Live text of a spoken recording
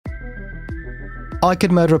I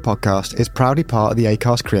Could Murder a Podcast is proudly part of the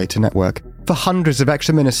Acast Creator Network. For hundreds of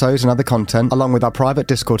extra minisodes and other content, along with our private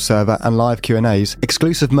Discord server and live Q&As,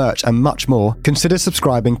 exclusive merch and much more, consider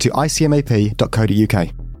subscribing to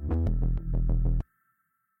icmap.co.uk.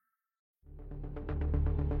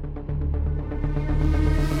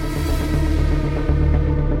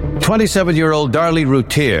 27-year-old Darlie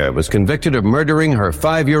Routier was convicted of murdering her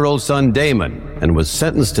 5-year-old son Damon and was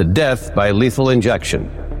sentenced to death by lethal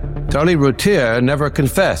injection. Darlie Routier never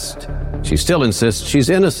confessed. She still insists she's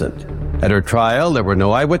innocent. At her trial, there were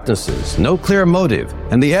no eyewitnesses, no clear motive,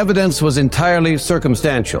 and the evidence was entirely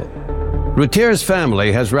circumstantial. Routier's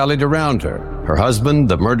family has rallied around her. Her husband,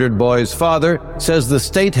 the murdered boy's father, says the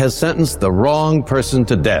state has sentenced the wrong person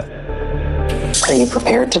to death. Are you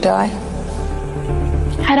prepared to die?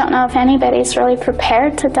 I don't know if anybody's really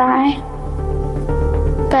prepared to die,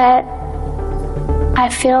 but I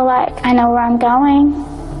feel like I know where I'm going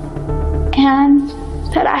and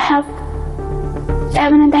that I have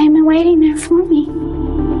Evan and Damon waiting there for me.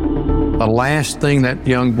 The last thing that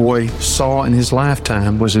young boy saw in his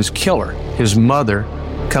lifetime was his killer, his mother,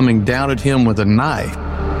 coming down at him with a knife.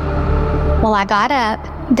 Well, I got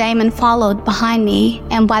up, Damon followed behind me,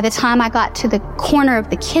 and by the time I got to the corner of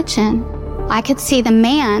the kitchen, I could see the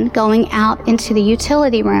man going out into the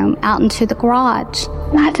utility room, out into the garage.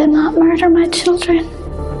 I did not murder my children.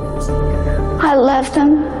 I love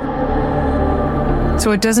them.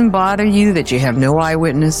 So it doesn't bother you that you have no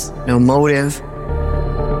eyewitness, no motive,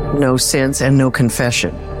 no sense, and no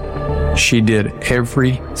confession? She did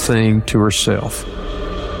everything to herself.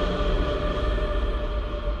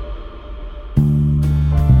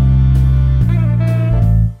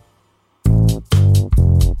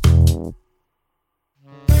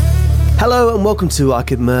 Hello and welcome to I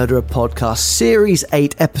Could Murder a Podcast, Series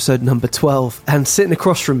 8, Episode number 12. And sitting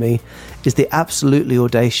across from me is the absolutely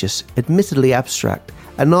audacious, admittedly abstract,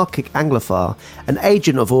 anarchic Anglophile, an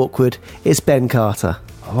agent of awkward. It's Ben Carter.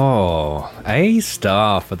 Oh,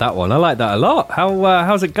 A-star for that one. I like that a lot.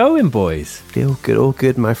 How's it going, boys? All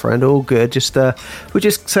good, my friend, all good. We're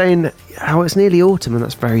just saying how it's nearly autumn, and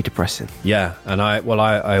that's very depressing. Yeah, and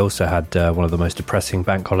I also had one of the most depressing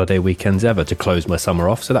bank holiday weekends ever to close my summer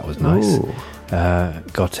off, so that was nice.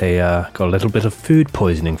 Got a little bit of food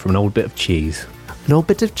poisoning from an old bit of cheese. An old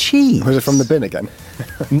bit of cheese? Was it from the bin again?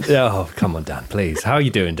 Oh, come on, Dan, please. How are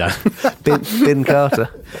you doing, Dan? bin Carter.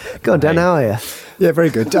 Go on, Dan, how are you? Yeah,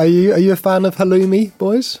 very good. Are you a fan of halloumi,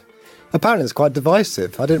 boys? Apparently it's quite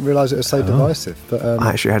divisive. I didn't realise it was so divisive. But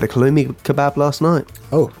I actually had a halloumi kebab last night.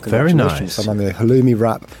 Oh, very nice. I'm having a halloumi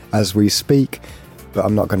wrap as we speak, but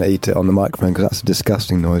I'm not going to eat it on the microphone because that's a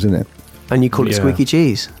disgusting noise, isn't it? And you call it squeaky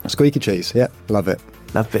cheese? Squeaky cheese, yeah, love it.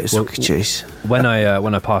 Love a bit of squeaky cheese. When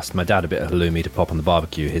I passed my dad a bit of halloumi to pop on the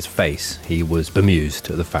barbecue, his face, he was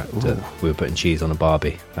bemused at the fact that we were putting cheese on a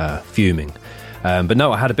barbie, fuming. But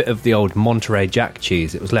no, I had a bit of the old Monterey Jack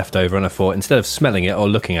cheese. It was left over, and I thought, instead of smelling it or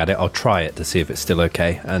looking at it, I'll try it to see if it's still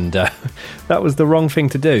okay. And that was the wrong thing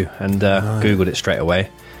to do. And Googled it straight away.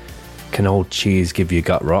 Can old cheese give you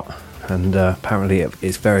gut rot? And apparently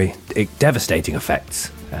it's devastating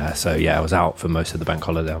effects. So yeah, I was out for most of the bank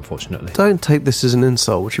holiday, unfortunately. Don't take this as an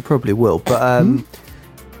insult, which you probably will. But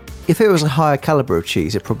if it was a higher calibre of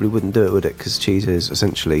cheese, it probably wouldn't do it, would it? Because cheese is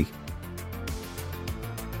essentially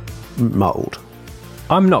mould.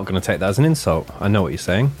 I'm not going to take that as an insult. I know what you're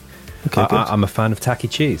saying. Okay, good. I'm a fan of tacky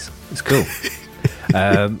cheese. It's cool.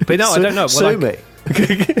 But no, I don't know. Sue me.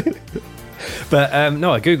 But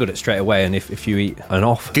no, I googled it straight away, and if you eat an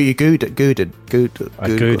off, you googled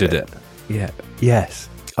it. Yeah. Yes.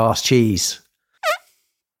 Arse cheese.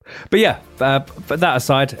 But yeah, but that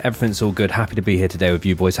aside, everything's all good. Happy to be here today with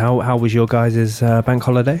you boys. How was your guys' bank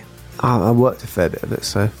holiday? I worked a fair bit of it,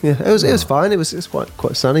 so yeah, it was fine. It was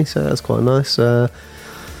quite sunny, so that was quite nice.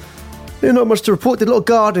 Not much to report. Did a lot of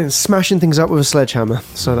gardening, smashing things up with a sledgehammer.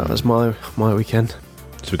 So that was my weekend.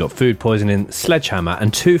 So we got food poisoning, sledgehammer,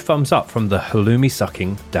 and 2 thumbs up from the halloumi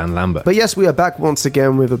sucking Dan Lambert. But yes, we are back once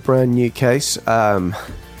again with a brand new case.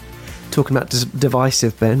 Talking about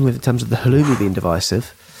divisive, Ben, in terms of the halloumi being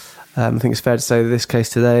divisive. I think it's fair to say that this case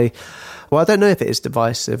today, well, I don't know if it is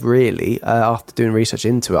divisive, really. After doing research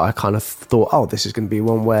into it, I kind of thought, oh, this is going to be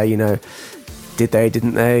one where, did they,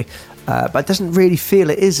 didn't they? But it doesn't really feel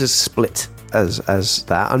it is as split as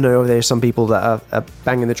that. I know there's some people that are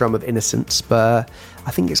banging the drum of innocence, but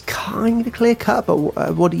I think it's kind of clear-cut. But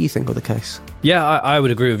what do you think of the case? Yeah, I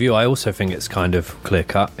would agree with you. I also think it's kind of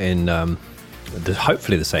clear-cut in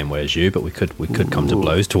hopefully the same way as you, but we could come to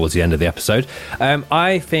blows towards the end of the episode.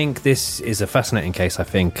 I think this is a fascinating case. I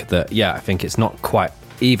think it's not quite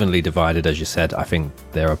evenly divided, as you said. I think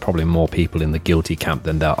there are probably more people in the guilty camp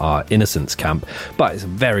than there are innocence camp, but it's a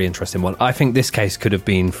very interesting one. I think this case could have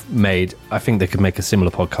been made, I think they could make a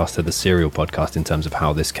similar podcast to the Serial podcast in terms of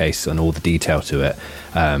how this case and all the detail to it,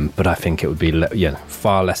 but I think it would be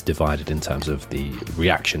far less divided in terms of the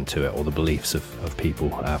reaction to it or the beliefs of people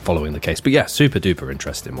following the case. But yeah, super duper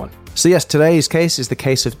interesting one. So yes, today's case is the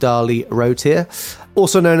case of Darlie Routier,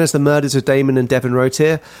 also known as the murders of Damon and Devon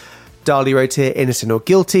Routier. Darlie Routier, innocent or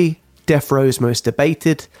guilty, death row's most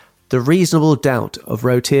debated, the reasonable doubt of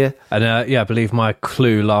Routier. And I believe my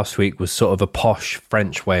clue last week was sort of a posh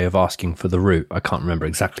French way of asking for the route. I can't remember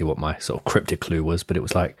exactly what my sort of cryptic clue was, but it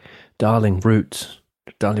was like, Darling Route,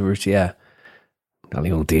 Darlie Routier,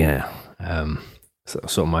 Darlie Routier.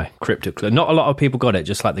 Sort of my cryptic clue. Not a lot of people got it,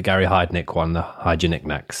 just like the Gary Hyde-Nick one, the Hide Your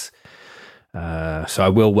Knickknacks. So I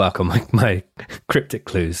will work on my cryptic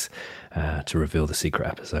clues to reveal the secret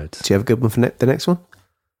episodes. Do you have a good one for the next one?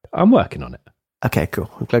 I'm working on it. Okay, cool.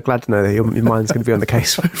 I'm glad to know that your mind's going to be on the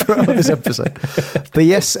case for this episode. But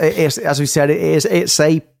yes, as we said, it's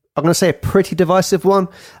I'm going to say a pretty divisive one,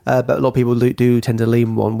 but a lot of people do tend to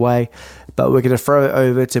lean one way. But we're going to throw it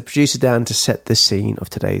over to producer Dan to set the scene of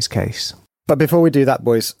today's case. But before we do that,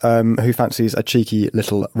 boys, who fancies a cheeky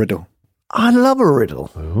little riddle? I love a riddle.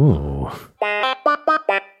 Ooh.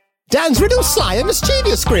 Dan's riddle sly and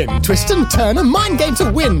mischievous grin. Twist and turn, a mind game to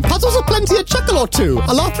win. Puzzles are plenty, a chuckle or two.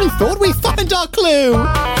 A laughter and thought, we find our clue.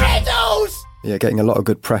 Riddles! Yeah, getting a lot of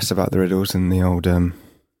good press about the riddles in the old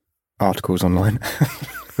articles online.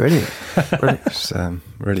 Really? It's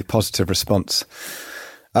really positive response.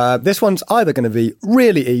 This one's either going to be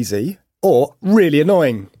really easy or really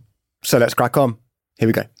annoying. So let's crack on. Here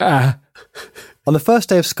we go. On the first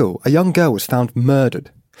day of school, a young girl was found murdered.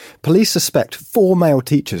 Police suspect 4 male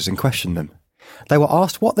teachers and question them. They were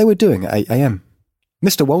asked what they were doing at 8 a.m.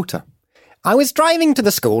 Mr. Walter: I was driving to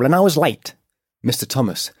the school and I was late. Mr.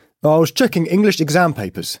 Thomas: I was checking English exam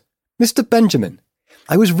papers. Mr. Benjamin: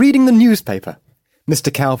 I was reading the newspaper.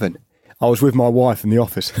 Mr. Calvin: I was with my wife in the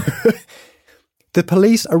office. The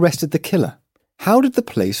police arrested the killer. How did the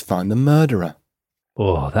police find the murderer?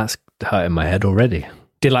 Oh, that's hurting my head already.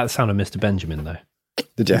 Did like the sound of Mr. Benjamin, though.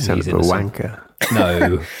 Did you sound like a wanker?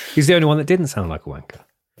 No, he's the only one that didn't sound like a wanker.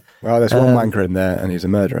 Well, there's one wanker in there, and he's a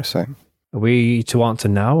murderer. So, are we to answer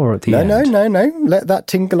now or at the end? No. Let that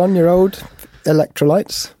tinkle on your old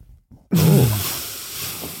electrolytes.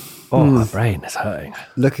 My brain is hurting.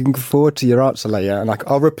 Looking forward to your answer later, and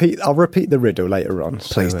I'll repeat the riddle later on.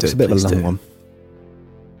 Please do. It's a bit of a long one.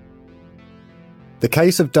 The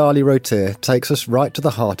case of Darlie Routier takes us right to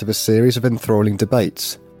the heart of a series of enthralling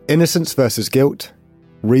debates. Innocence versus guilt,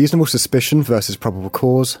 reasonable suspicion versus probable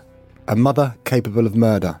cause, a mother capable of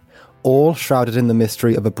murder, all shrouded in the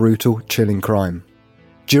mystery of a brutal, chilling crime.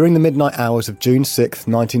 During the midnight hours of June 6,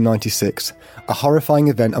 1996, a horrifying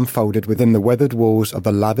event unfolded within the weathered walls of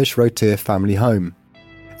the lavish Routier family home.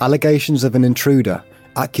 Allegations of an intruder,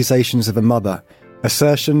 accusations of a mother,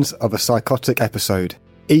 assertions of a psychotic episode.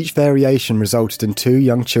 Each variation resulted in 2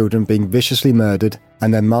 young children being viciously murdered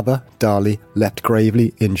and their mother, Darlie, left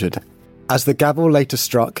gravely injured. As the gavel later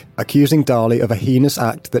struck, accusing Darlie of a heinous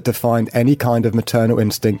act that defined any kind of maternal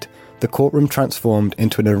instinct, the courtroom transformed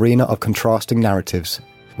into an arena of contrasting narratives.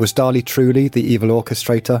 Was Darlie truly the evil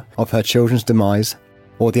orchestrator of her children's demise,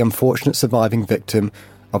 or the unfortunate surviving victim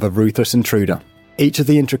of a ruthless intruder? Each of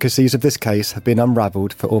the intricacies of this case have been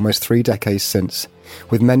unravelled for almost 3 decades since,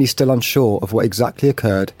 with many still unsure of what exactly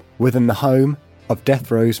occurred within the home of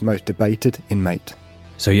death row's most debated inmate.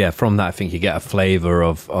 So yeah, from that I think you get a flavour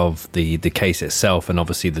of the case itself and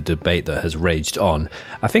obviously the debate that has raged on.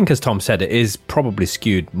 I think, as Tom said, it is probably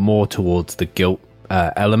skewed more towards the guilt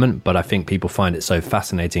element, but I think people find it so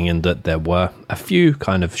fascinating in that there were a few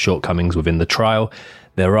kind of shortcomings within the trial.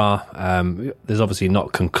 There's obviously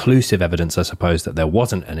not conclusive evidence, I suppose, that there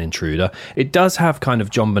wasn't an intruder. It does have kind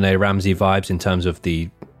of John Benet Ramsey vibes in terms of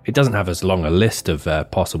it doesn't have as long a list of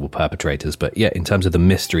possible perpetrators, but yeah, in terms of the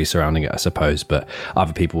mystery surrounding it, I suppose. But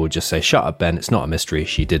other people would just say, shut up, Ben, it's not a mystery,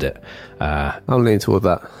 she did it. I'm leaning toward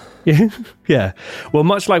that. Yeah. Well,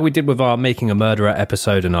 much like we did with our Making a Murderer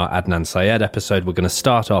episode and our Adnan Syed episode, we're going to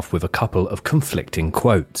start off with a couple of conflicting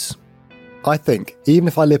quotes. I think, even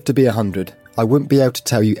if I lived to be 100, I wouldn't be able to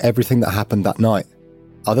tell you everything that happened that night,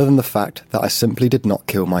 other than the fact that I simply did not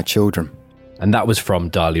kill my children. And that was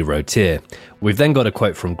from Darlie Routier. We've then got a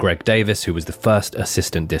quote from Greg Davis, who was the first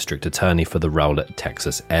assistant district attorney for the Rowlett,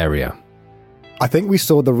 Texas area. I think we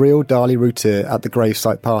saw the real Darlie Routier at the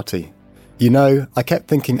gravesite party. You know, I kept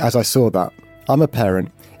thinking as I saw that, I'm a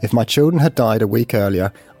parent. If my children had died a week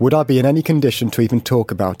earlier, would I be in any condition to even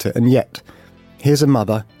talk about it? And yet, here's a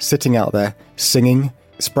mother sitting out there, singing,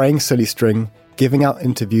 Spraying silly string, giving out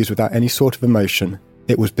interviews without any sort of emotion.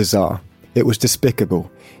 It was bizarre. It was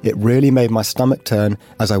despicable. It really made my stomach turn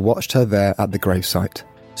as I watched her there at the gravesite.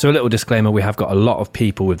 So a little disclaimer, we have got a lot of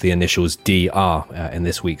people with the initials DR in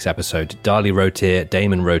this week's episode. Darlie Routier,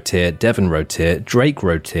 Damon Routier, Devon Routier, Drake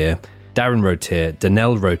Routier, Darren Routier,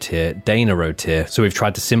 Danelle Routier, Dana Routier. So we've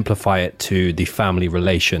tried to simplify it to the family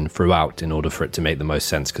relation throughout in order for it to make the most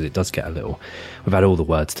sense, because it does get a little... We've had all the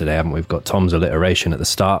words today, haven't we? We've got Tom's alliteration at the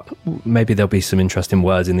start. Maybe there'll be some interesting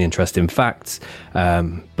words in the interesting facts.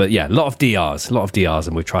 But yeah, a lot of DRs,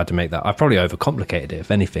 and we've tried to make that... I've probably overcomplicated it,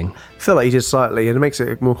 if anything. I feel like you did slightly, and it makes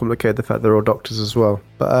it more complicated, the fact they're all doctors as well.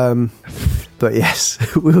 But yes,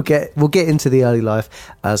 we'll get into the early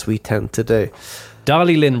life, as we tend to do.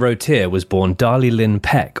 Darlie Lynn Routier was born Darlie Lynn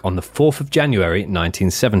Peck on the 4th of January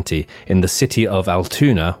 1970 in the city of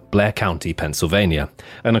Altoona, Blair County, Pennsylvania.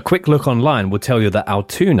 And a quick look online will tell you that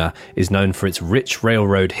Altoona is known for its rich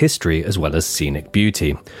railroad history as well as scenic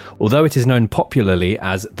beauty. Although it is known popularly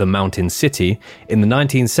as the Mountain City, in the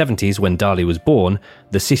 1970s when Darlie was born,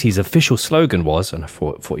 the city's official slogan was, and I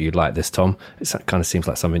thought you'd like this, Tom, it kind of seems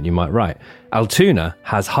like something you might write, Altoona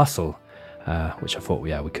has hustle, which I thought,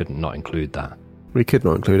 we couldn't not include that. We could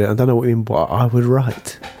not include it. I don't know what I would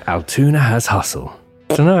write. Altoona has hustle.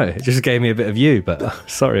 I don't know. It just gave me a bit of you, but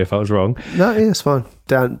sorry if I was wrong. No, yeah, it's fine.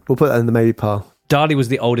 Dan, we'll put that in the maybe pile. Darlie was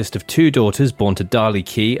the oldest of two daughters born to Darlie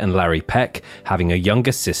Key and Larry Peck, having a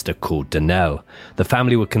younger sister called Danelle. The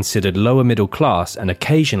family were considered lower middle class and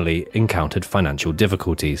occasionally encountered financial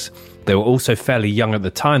difficulties. They were also fairly young at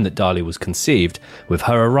the time that Darlie was conceived, with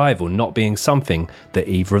her arrival not being something that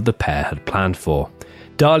either of the pair had planned for.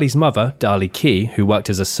 Darlie's mother, Darlie Key, who worked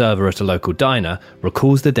as a server at a local diner,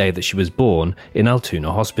 recalls the day that she was born in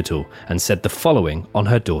Altoona Hospital and said the following on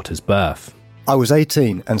her daughter's birth. I was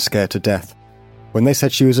 18 and scared to death. When they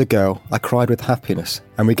said she was a girl, I cried with happiness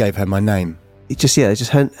and we gave her my name. Just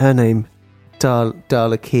her name,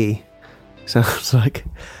 Darlie Key. So it's like,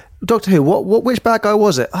 Doctor Who, which bad guy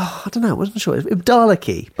was it? Oh, I don't know, I wasn't sure. It was Darlie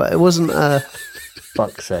Key, but it wasn't...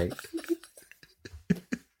 Fuck's sake.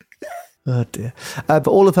 Oh dear. But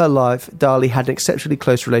all of her life, Darlie had an exceptionally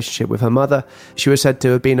close relationship with her mother. She was said to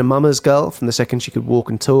have been a mama's girl from the second she could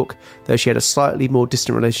walk and talk, though she had a slightly more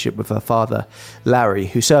distant relationship with her father, Larry,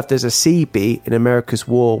 who served as a CB in America's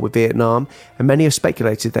war with Vietnam, and many have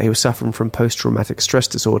speculated that he was suffering from post-traumatic stress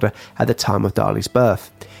disorder at the time of Darlie's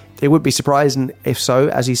birth. It would be surprising if so,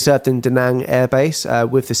 as he served in Da Nang Air Base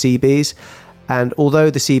with the CBs. And although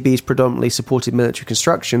the CBs predominantly supported military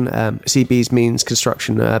construction, CBs means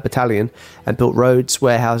construction battalion, and built roads,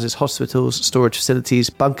 warehouses, hospitals, storage facilities,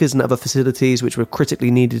 bunkers and other facilities which were critically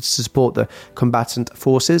needed to support the combatant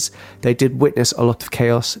forces, they did witness a lot of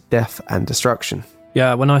chaos, death and destruction.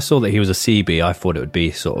 Yeah, when I saw that he was a CB, I thought it would be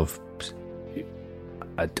sort of...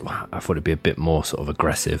 I thought it'd be a bit more sort of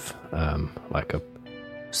aggressive, like a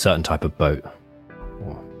certain type of boat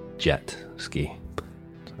or jet ski.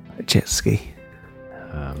 Jet ski.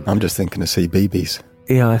 I'm just thinking of CBeebies.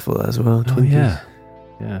 Yeah, I thought that as well. Oh, yeah.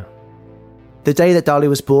 Yeah. The day that Darlie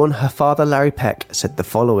was born, her father, Larry Peck, said the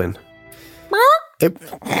following.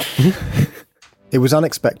 It was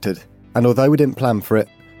unexpected, and although we didn't plan for it,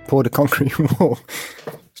 poured a concrete wall.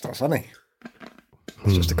 It's not funny.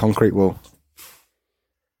 It's just a concrete wall.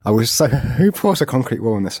 Who pours a concrete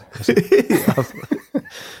wall in this?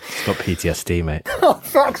 It's got PTSD, mate. Oh,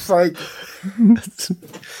 fuck's sake.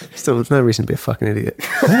 Still, there's no reason to be a fucking idiot.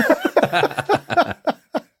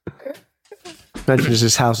 Imagine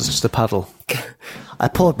his house is just a puddle. I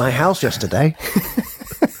poured my house yesterday.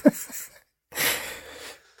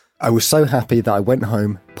 I was so happy that I went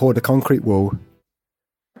home, poured a concrete wall,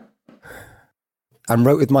 and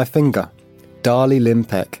wrote with my finger, Darlie Lynn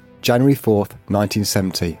Peck, January 4th,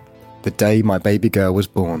 1970, the day my baby girl was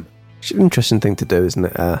born. It's an interesting thing to do, isn't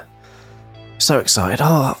it? So excited.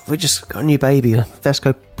 Oh, we just got a new baby. Let's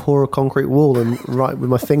go pour a concrete wall and write with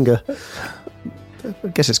my finger. I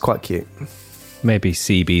guess it's quite cute. Maybe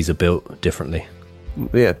CBs are built differently.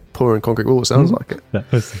 Yeah, pouring concrete wall sounds like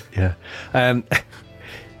it. Yeah.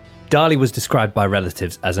 Darlie was described by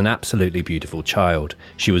relatives as an absolutely beautiful child.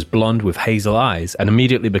 She was blonde with hazel eyes and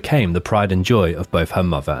immediately became the pride and joy of both her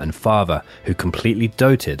mother and father, who completely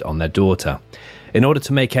doted on their daughter. In order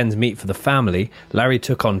to make ends meet for the family, Larry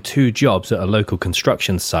took on 2 jobs at a local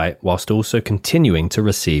construction site whilst also continuing to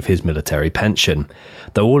receive his military pension.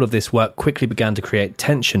 Though all of this work quickly began to create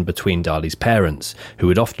tension between Darlie's parents, who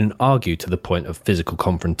would often argue to the point of physical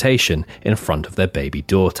confrontation in front of their baby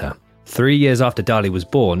daughter. 3 years after Darlie was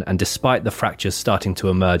born, and despite the fractures starting to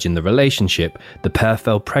emerge in the relationship, the pair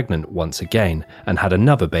fell pregnant once again and had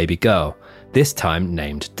another baby girl, this time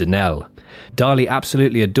named Danelle. Darlie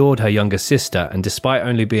absolutely adored her younger sister, and despite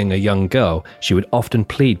only being a young girl, she would often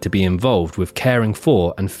plead to be involved with caring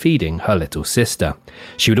for and feeding her little sister.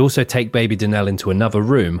 She would also take baby Danelle into another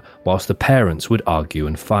room whilst the parents would argue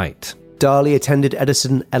and fight. Darlie attended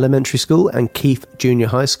Edison Elementary School and Keith Junior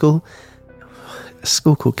High School. A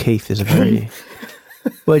school called Keith is a very...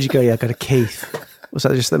 Where'd you go? Yeah, I go to Keith. Was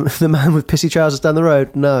that just the man with pissy trousers down the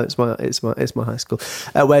road? No, it's my high school,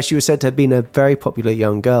 where she was said to have been a very popular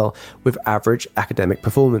young girl with average academic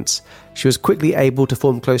performance. She was quickly able to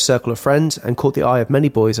form a close circle of friends and caught the eye of many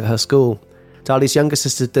boys at her school. Darlie's younger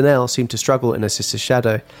sister Danelle seemed to struggle in her sister's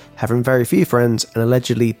shadow, having very few friends and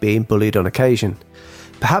allegedly being bullied on occasion.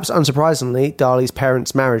 Perhaps unsurprisingly, Darlie's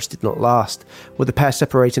parents' marriage did not last, with the pair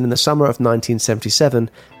separating in the summer of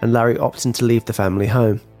 1977 and Larry opting to leave the family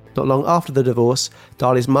home. Not long after the divorce,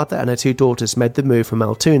 Darlie's mother and her two daughters made the move from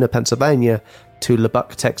Altoona, Pennsylvania to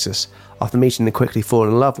Lubbock, Texas, after meeting and quickly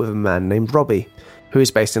falling in love with a man named Robbie, who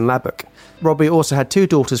is based in Lubbock. Robbie also had two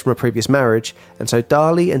daughters from a previous marriage, and so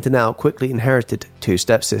Darlie and Danelle quickly inherited two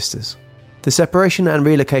stepsisters. The separation and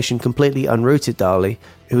relocation completely unrooted Darlie,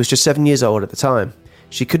 who was just 7 years old at the time.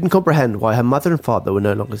 She couldn't comprehend why her mother and father were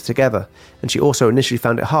no longer together, and she also initially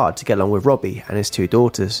found it hard to get along with Robbie and his two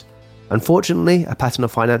daughters. Unfortunately, a pattern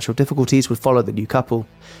of financial difficulties would follow the new couple,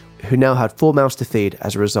 who now had 4 mouths to feed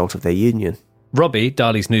as a result of their union. Robbie,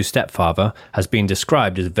 Darlie's new stepfather, has been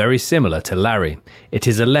described as very similar to Larry. It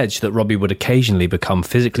is alleged that Robbie would occasionally become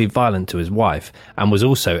physically violent to his wife and was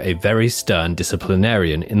also a very stern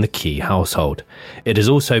disciplinarian in the Key household. It has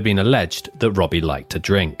also been alleged that Robbie liked to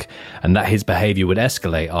drink, and that his behaviour would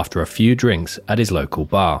escalate after a few drinks at his local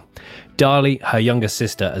bar. Darlie, her younger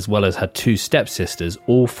sister, as well as her two stepsisters,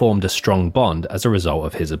 all formed a strong bond as a result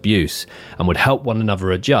of his abuse, and would help one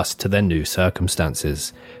another adjust to their new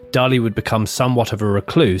circumstances. Darlie would become somewhat of a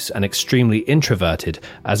recluse and extremely introverted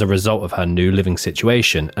as a result of her new living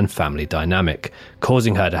situation and family dynamic,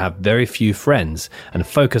 causing her to have very few friends and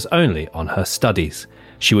focus only on her studies.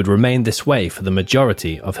 She would remain this way for the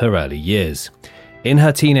majority of her early years. In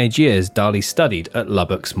her teenage years, Darlie studied at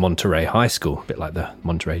Lubbock's Monterey High School, a bit like the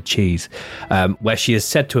Monterey cheese, where she is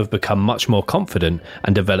said to have become much more confident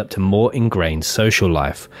and developed a more ingrained social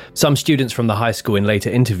life. Some students from the high school in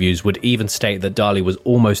later interviews would even state that Darlie was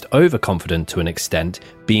almost overconfident to an extent,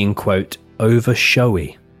 being, quote, over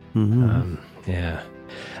showy.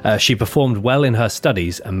 She performed well in her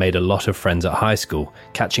studies and made a lot of friends at high school,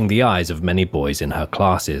 catching the eyes of many boys in her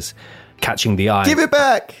classes. Catching the eye... Give it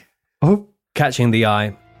back! Oh. Catching the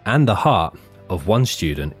eye and the heart of one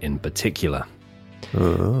student in particular.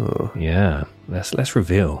 Oh. Yeah, let's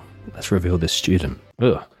reveal this student.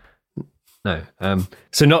 Ugh. No.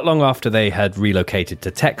 So not long after they had relocated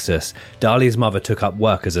to Texas, Darlie's mother took up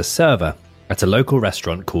work as a server at a local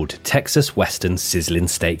restaurant called Texas Western Sizzling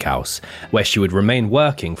Steakhouse, where she would remain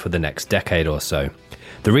working for the next decade or so.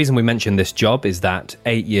 The reason we mention this job is that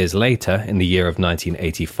 8 years later, in the year of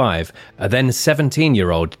 1985, a then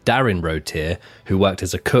 17-year-old Darren Routier, who worked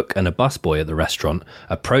as a cook and a busboy at the restaurant,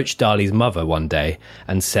 approached Darlie's mother one day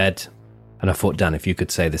and said, and I thought, Dan, if you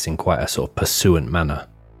could say this in quite a sort of pursuant manner.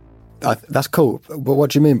 That's cool. But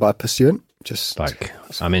what do you mean by pursuant? Just like,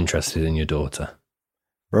 I'm interested in your daughter.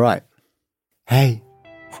 Right. Hey.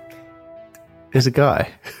 There's a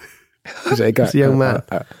guy. Is it a guy? It's a young man.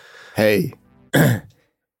 Hey.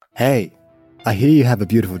 Hey, I hear you have a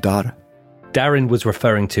beautiful daughter. Darren was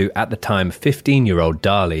referring to, at the time, 15-year-old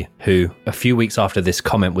Darlie, who, a few weeks after this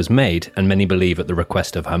comment was made, and many believe at the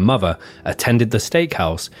request of her mother, attended the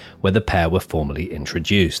steakhouse where the pair were formally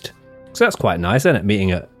introduced. So that's quite nice, isn't it,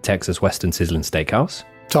 meeting at Texas Western Sizzling Steakhouse?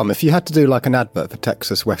 Tom, if you had to do like an advert for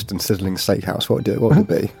Texas Western Sizzling Steakhouse, what would it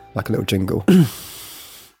be? Like a little jingle?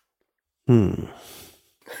 I'm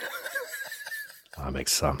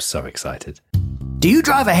so excited. Do you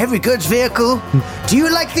drive a heavy goods vehicle? Do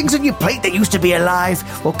you like things on your plate that used to be alive?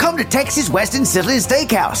 Well, come to Texas Western Sizzling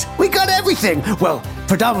Steakhouse. We got everything. Well,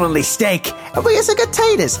 predominantly steak. And we also got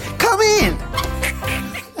taters. Come in.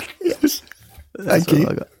 Yes. Thank you.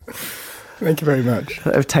 Thank you very much.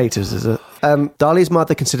 Taters, is it? Darlie's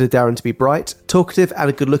mother considered Darren to be bright, talkative,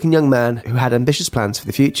 and a good-looking young man who had ambitious plans for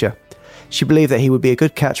the future. She believed that he would be a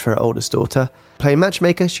good catch for her oldest daughter. Playing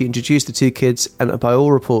matchmaker, she introduced the two kids, and by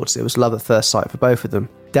all reports, it was love at first sight for both of them.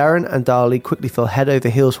 Darren and Darlie quickly fell head over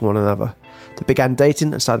heels for one another. They began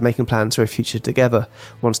dating and started making plans for a future together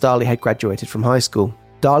once Darlie had graduated from high school.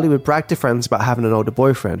 Darlie would brag to friends about having an older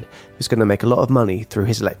boyfriend who's going to make a lot of money through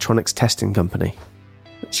his electronics testing company.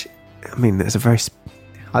 Which, I mean, there's a very...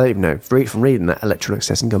 I don't even know, from reading that electronics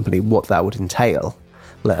testing company, what that would entail,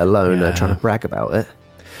 let alone trying to brag about it.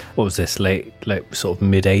 What was this, late sort of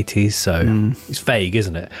mid-80s, so it's vague,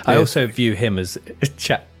 isn't it? Yeah. I also view him as a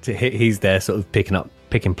chap, he's there sort of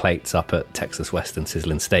picking plates up at Texas Western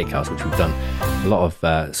Sizzling Steakhouse, which we've done a lot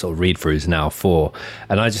of sort of read-throughs now for,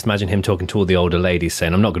 and I just imagine him talking to all the older ladies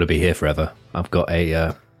saying, I'm not going to be here forever, I've got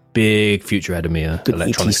a big future ahead of me,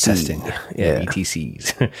 electronics testing. Yeah,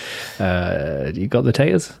 ETCs. You got the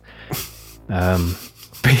taters?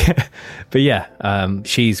 But yeah,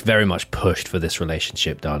 she's very much pushed for this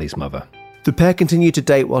relationship, Darlie's mother. The pair continued to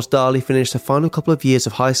date whilst Darlie finished her final couple of years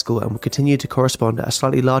of high school and would continue to correspond at a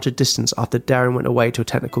slightly larger distance after Darren went away to a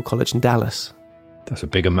technical college in Dallas. That's a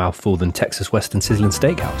bigger mouthful than Texas Western Sizzling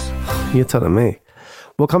Steakhouse. You're telling me.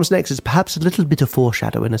 What comes next is perhaps a little bit of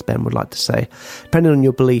foreshadowing, as Ben would like to say, depending on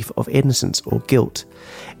your belief of innocence or guilt.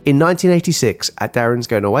 In 1986, at Darren's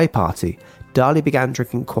going away party, Darlie began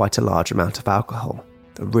drinking quite a large amount of alcohol.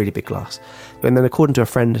 A really big glass. And then, according to a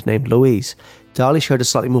friend named Louise, Darlie showed a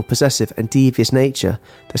slightly more possessive and devious nature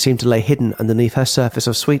that seemed to lay hidden underneath her surface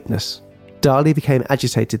of sweetness. Darlie became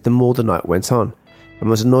agitated the more the night went on, and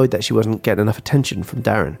was annoyed that she wasn't getting enough attention from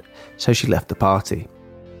Darren, so she left the party.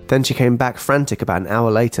 Then she came back frantic about an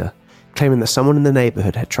hour later, claiming that someone in the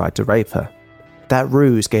neighbourhood had tried to rape her. That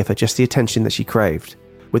ruse gave her just the attention that she craved,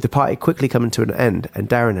 with the party quickly coming to an end and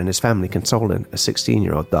Darren and his family consoling a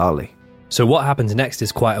 16-year-old Darlie. So what happens next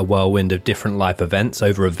is quite a whirlwind of different life events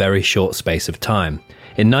over a very short space of time.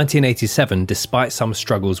 In 1987, despite some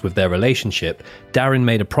struggles with their relationship, Darren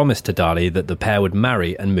made a promise to Darlie that the pair would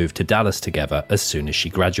marry and move to Dallas together as soon as she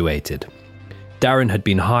graduated. Darren had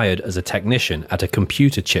been hired as a technician at a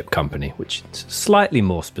computer chip company, which is slightly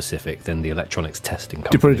more specific than the electronics testing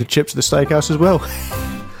company. Did you put the chips at the steakhouse as well?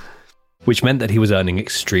 Which meant that he was earning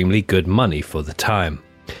extremely good money for the time.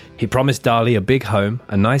 He promised Darlie a big home,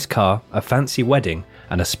 a nice car, a fancy wedding,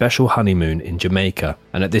 and a special honeymoon in Jamaica.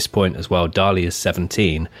 And at this point as well, Darlie is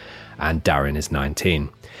 17 and Darren is 19.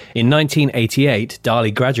 In 1988,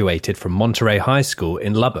 Darlie graduated from Monterey High School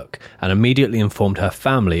in Lubbock and immediately informed her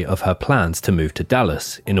family of her plans to move to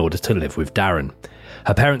Dallas in order to live with Darren.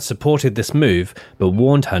 Her parents supported this move, but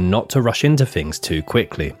warned her not to rush into things too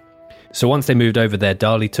quickly. So once they moved over there,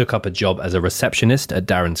 Darlie took up a job as a receptionist at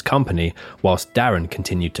Darren's company, whilst Darren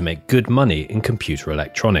continued to make good money in computer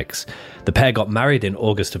electronics. The pair got married in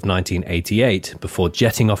August of 1988 before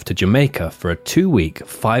jetting off to Jamaica for a 2-week,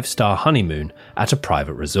 5-star honeymoon at a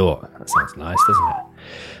private resort. That sounds nice, doesn't it?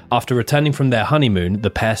 After returning from their honeymoon, the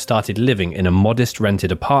pair started living in a modest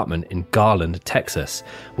rented apartment in Garland, Texas,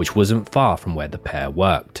 which wasn't far from where the pair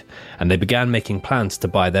worked, and they began making plans to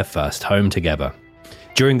buy their first home together.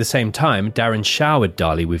 During the same time, Darren showered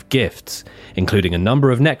Darlie with gifts, including a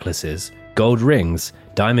number of necklaces, gold rings,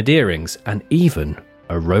 diamond earrings, and even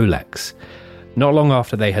a Rolex. Not long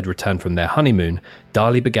after they had returned from their honeymoon,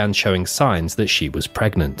 Darlie began showing signs that she was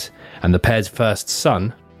pregnant, and the pair's first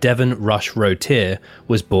son, Devon Rush Routier,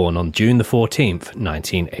 was born on June the 14th,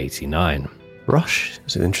 1989. Rush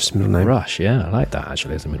is an interesting middle name. Rush, yeah, I like that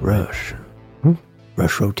actually as a middle name. Rush.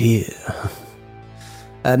 Rush Routier.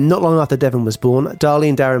 Not long after Devon was born, Darlie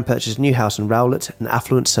and Darren purchased a new house in Rowlett, an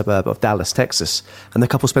affluent suburb of Dallas, Texas, and the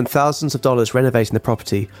couple spent thousands of dollars renovating the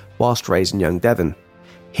property whilst raising young Devon.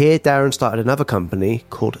 Here, Darren started another company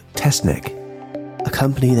called Testneck, a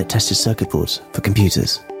company that tested circuit boards for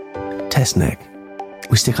computers. Testneck.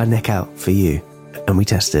 We stick our neck out for you, and we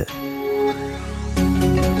test it.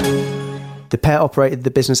 The pair operated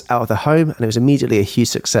the business out of their home, and it was immediately a huge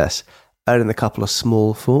success, earning the couple a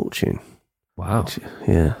small fortune. Wow.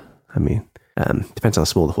 Yeah, I mean, depends how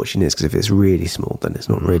small the fortune is, because if it's really small, then it's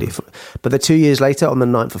not really. But then 2 years later, on the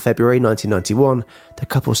 9th of February 1991, the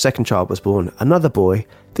couple's second child was born, another boy,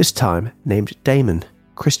 this time named Damon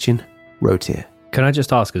Christian Routier. Can I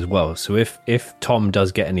just ask as well, so if Tom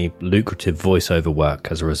does get any lucrative voiceover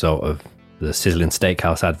work as a result of the Sizzling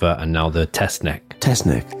Steakhouse advert and now the Testneck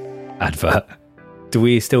advert, do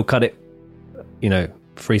we still cut it,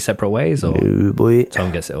 3 separate ways? Or no, boy.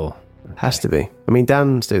 Tom gets it all? Has to be. I mean,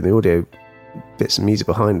 Dan's doing the audio bits and music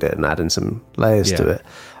behind it and adding some layers to it.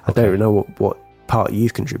 I don't know what part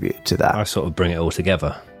you've contributed to that. I sort of bring it all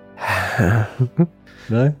together. No?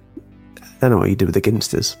 I don't know what you did with the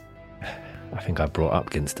Ginsters. I think I brought up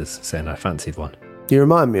Ginsters, saying I fancied one. You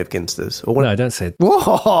remind me of Ginsters. No, don't say...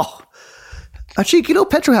 Whoa! A cheeky little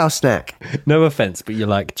petrol house snack. No offence, but you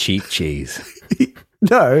like cheap cheese.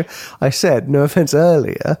 No, I said no offence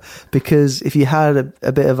earlier, because if you had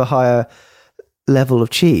a bit of a higher level of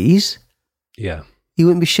cheese, you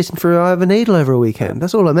wouldn't be shitting through an eye of a needle over a weekend.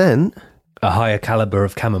 That's all I meant. A higher calibre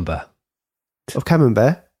of camembert. Of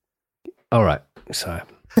camembert? All right, so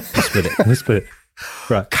Whisper it.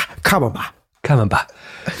 Right. Come on, ma. Come on, ba.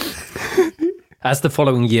 As the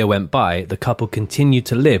following year went by, the couple continued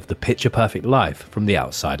to live the picture-perfect life from the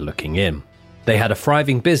outside looking in. They had a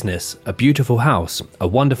thriving business, a beautiful house, a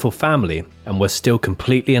wonderful family, and were still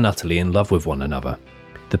completely and utterly in love with one another.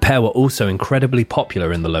 The pair were also incredibly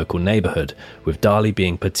popular in the local neighbourhood, with Darlie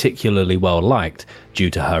being particularly well liked due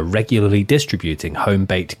to her regularly distributing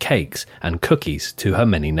home-baked cakes and cookies to her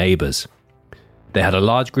many neighbours. They had a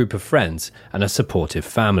large group of friends and a supportive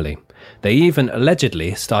family. They even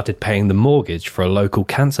allegedly started paying the mortgage for a local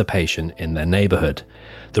cancer patient in their neighbourhood.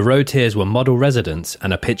 The Routiers were model residents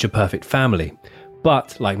and a picture-perfect family,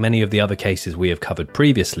 but like many of the other cases we have covered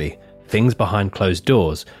previously, things behind closed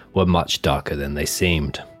doors were much darker than they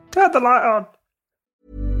seemed. Turn the light on.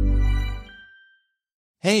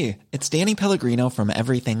 Hey, it's Danny Pellegrino from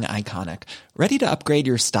Everything Iconic. Ready to upgrade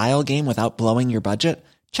your style game without blowing your budget?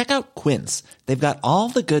 Check out Quince. They've got all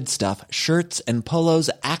the good stuff, shirts and polos,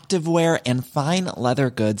 activewear, and fine leather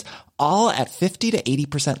goods, all at 50 to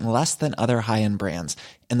 80% less than other high-end brands.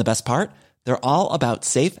 And the best part? They're all about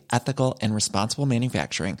safe, ethical, and responsible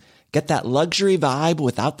manufacturing. Get that luxury vibe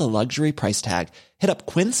without the luxury price tag. Hit up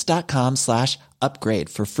quince.com/upgrade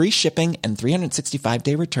for free shipping and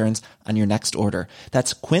 365-day returns on your next order.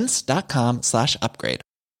 That's quince.com/upgrade.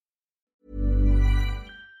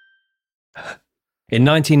 In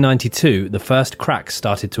 1992, the first cracks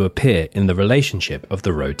started to appear in the relationship of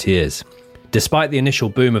the Routiers. Despite the initial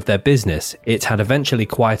boom of their business, it had eventually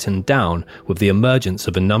quietened down with the emergence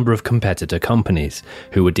of a number of competitor companies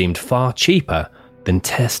who were deemed far cheaper than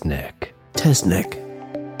Tesneck. Tesneck.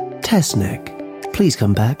 Please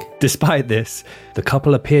come back. Despite this, the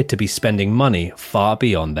couple appeared to be spending money far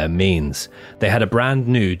beyond their means. They had a brand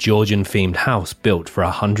new Georgian-themed house built for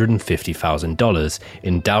 $150,000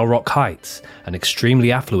 in Dalrock Heights, an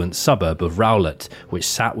extremely affluent suburb of Rowlett, which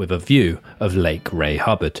sat with a view of Lake Ray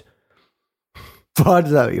Hubbard. Why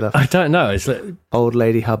does that make you laugh? I don't know. It's like Old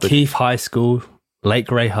Lady Hubbard. Keith High School,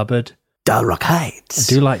 Lake Ray Hubbard. Dalrock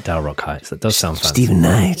Heights. I do like Dalrock Heights. That does sound fancy. Stephen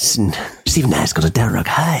Knight's got a Dalrock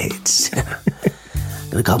Heights.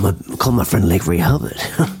 I'm gonna call my friend Lake Ray Hubbard,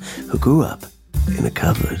 who grew up in a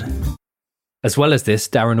cupboard. As well as this,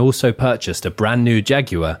 Darren also purchased a brand new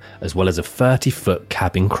Jaguar, as well as a 30-foot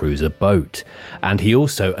cabin cruiser boat. And he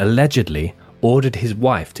also allegedly ordered his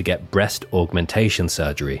wife to get breast augmentation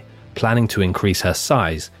surgery, planning to increase her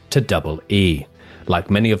size to double E,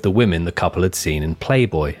 like many of the women the couple had seen in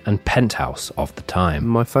Playboy and Penthouse of the time.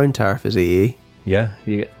 My phone tariff is EE. Yeah,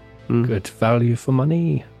 you get good value for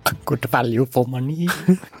money. Good value for money.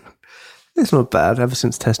 It's not bad. Ever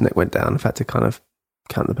since Testnet went down, I've had to kind of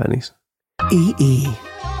count the pennies. EE.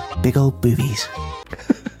 Big old boobies.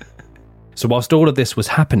 So whilst all of this was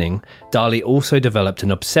happening, Darlie also developed an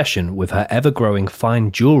obsession with her ever-growing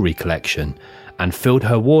fine jewellery collection and filled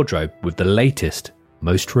her wardrobe with the latest,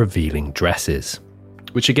 most revealing dresses.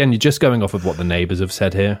 Which again, you're just going off of what the neighbours have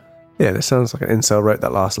said here. Yeah, this sounds like an incel wrote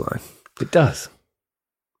that last line. It does.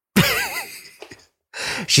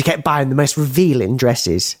 She kept buying the most revealing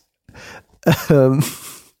dresses. And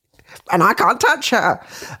I can't touch her.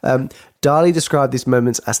 Darlie described these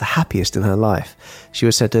moments as the happiest in her life. She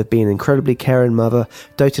was said to have been an incredibly caring mother,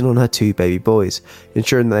 doting on her 2 baby boys,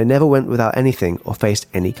 ensuring that they never went without anything or faced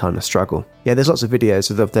any kind of struggle. Yeah, there's lots of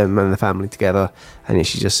videos of them and the family together, and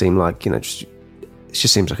she just seemed like, she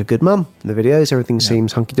just seems like a good mum in the videos. Everything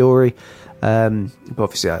seems hunky-dory. But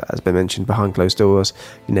obviously, as been mentioned, behind closed doors,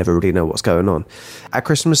 you never really know what's going on. At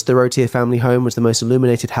Christmas, the Routier family home was the most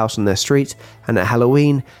illuminated house on their street, and at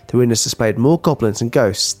Halloween, the windows displayed more goblins and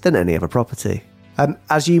ghosts than any other property.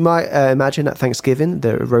 As you might imagine, at Thanksgiving,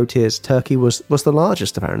 the Routier's turkey was the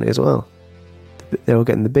largest, apparently, as well. They were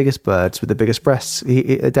getting the biggest birds with the biggest breasts.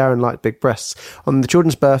 Darren liked big breasts. On the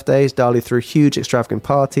children's birthdays, Darlie threw huge extravagant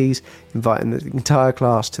parties, inviting the entire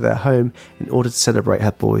class to their home in order to celebrate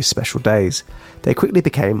her boys' special days. They quickly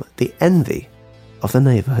became the envy of the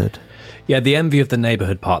neighbourhood. Yeah, the envy of the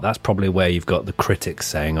neighbourhood part, that's probably where you've got the critics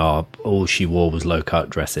saying, all she wore was low-cut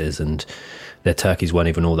dresses and their turkeys weren't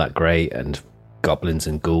even all that great, and goblins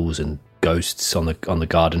and ghouls and ghosts on the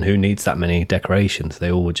garden. Who needs that many decorations?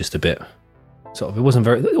 They all were just a bit... it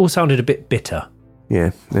all sounded a bit bitter.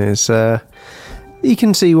 Yeah, there's you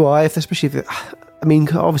can see why, especially if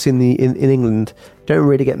obviously in England, you don't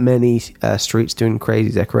really get many streets doing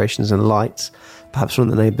crazy decorations and lights. Perhaps one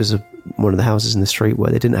of the neighbours of one of the houses in the street where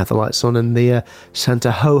they didn't have the lights on, and the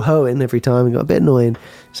Santa ho-hoing every time and got a bit annoying,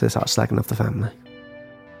 so they started slagging off the family.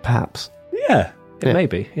 Perhaps. Yeah,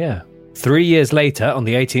 maybe, yeah. 3 years later, on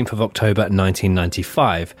the 18th of October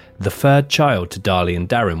 1995, the third child to Darlie and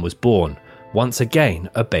Darren was born, once again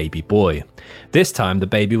a baby boy. This time the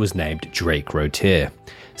baby was named Drake Routier.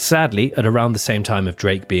 Sadly, at around the same time of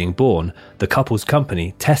Drake being born, the couple's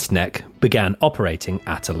company, Testneck, began operating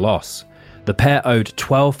at a loss. The pair owed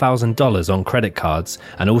 $12,000 on credit cards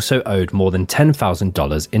and also owed more than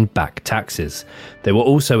 $10,000 in back taxes. They were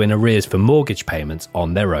also in arrears for mortgage payments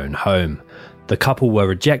on their own home. The couple were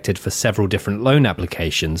rejected for several different loan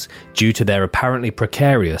applications due to their apparently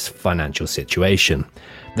precarious financial situation.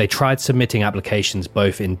 They tried submitting applications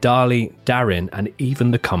both in Darlie, Darren, and even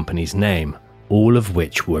the company's name, all of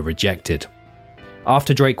which were rejected.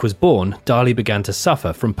 After Drake was born, Darlie began to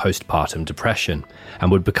suffer from postpartum depression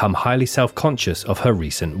and would become highly self-conscious of her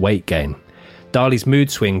recent weight gain. Darlie's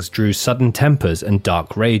mood swings drew sudden tempers and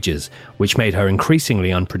dark rages, which made her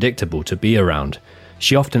increasingly unpredictable to be around.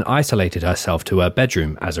 She often isolated herself to her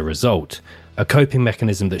bedroom as a result, a coping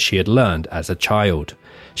mechanism that she had learned as a child.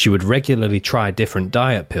 She would regularly try different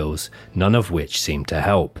diet pills, none of which seemed to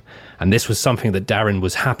help. And this was something that Darren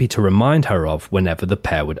was happy to remind her of whenever the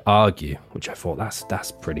pair would argue, which I thought,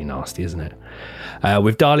 that's pretty nasty, isn't it?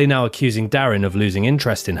 With Darlie now accusing Darren of losing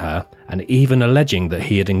interest in her, and even alleging that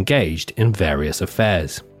he had engaged in various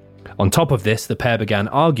affairs. On top of this, the pair began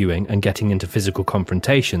arguing and getting into physical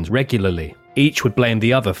confrontations regularly. Each would blame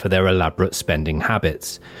the other for their elaborate spending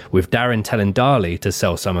habits, with Darren telling Darlie to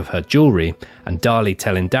sell some of her jewellery, and Darlie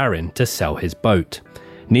telling Darren to sell his boat.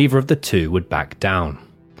 Neither of the two would back down.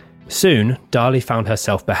 Soon, Darlie found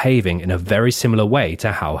herself behaving in a very similar way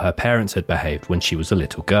to how her parents had behaved when she was a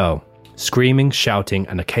little girl, screaming, shouting,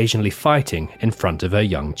 and occasionally fighting in front of her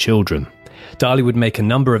young children. Darlie would make a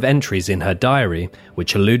number of entries in her diary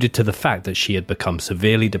which alluded to the fact that she had become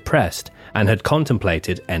severely depressed and had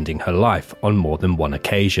contemplated ending her life on more than one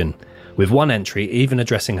occasion, with one entry even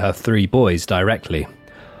addressing her 3 boys directly.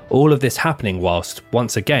 All of this happening whilst,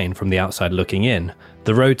 once again from the outside looking in,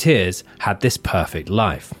 the Routiers had this perfect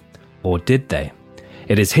life. Or did they?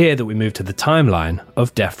 It is here that we move to the timeline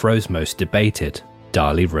of Death Row's most debated,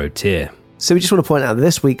 Darlie Routier. So we just want to point out that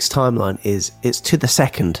this week's timeline it's to the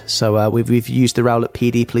second. So we've used the Rowlett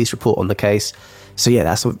PD police report on the case. So yeah,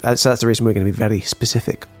 that's the reason we're going to be very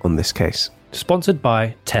specific on this case. Sponsored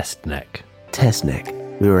by Testneck.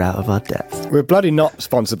 Testneck. We were out of our depth. We're bloody not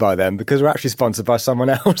sponsored by them because we're actually sponsored by someone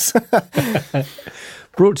else.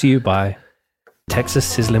 Brought to you by Texas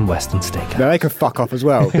Sizzling Western Steakhouse. No, they can fuck off as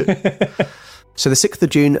well. So the 6th of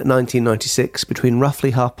June 1996, between roughly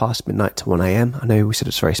midnight to 1am. I know we said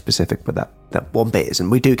it's very specific, but that one bit isn't.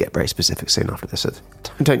 We do get very specific soon after this, so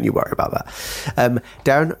don't you worry about that.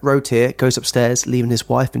 Darren Routier goes upstairs, leaving his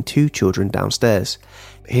wife and 2 children downstairs.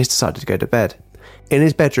 He's decided to go to bed. In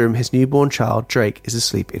his bedroom, his newborn child, Drake, is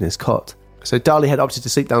asleep in his cot. So Darlie had opted to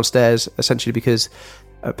sleep downstairs, essentially because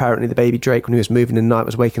apparently the baby Drake, when he was moving in the night,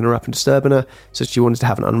 was waking her up and disturbing her, so she wanted to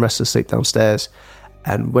have an unrestless sleep downstairs.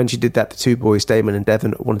 And when she did that, the 2 boys, Damon and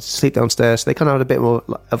Devon, wanted to sleep downstairs. They kind of had a bit more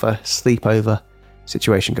of a sleepover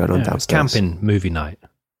situation going on downstairs. Camping movie night.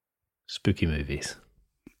 Spooky movies.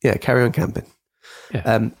 Yeah, carry on camping.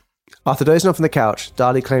 Yeah. After dozing off on the couch,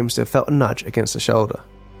 Darlie claims to have felt a nudge against the shoulder,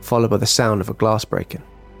 followed by the sound of a glass breaking.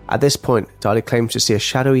 At this point, Darlie claims to see a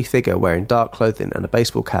shadowy figure wearing dark clothing and a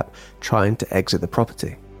baseball cap trying to exit the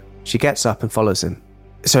property. She gets up and follows him.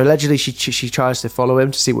 So allegedly she tries to follow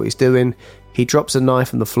him to see what he's doing. He drops a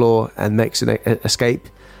knife on the floor and makes an escape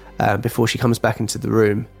before she comes back into the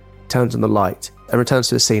room, turns on the light, and returns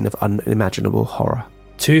to a scene of unimaginable horror.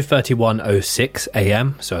 2:31:06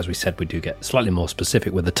 a.m, so as we said, we do get slightly more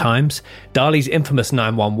specific with the times. Darlie's infamous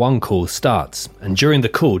 911 call starts, and during the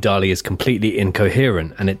call, Darlie is completely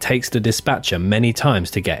incoherent, and it takes the dispatcher many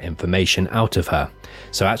times to get information out of her.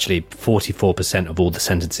 So actually, 44% of all the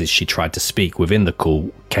sentences she tried to speak within the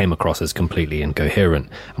call came across as completely incoherent,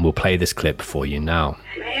 and we'll play this clip for you now.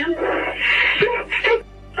 Ma'am?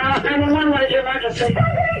 911, what is your emergency?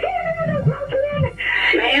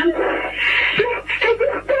 Ma'am?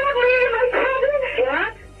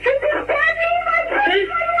 What?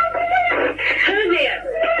 Who did?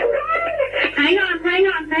 Hang on. Hang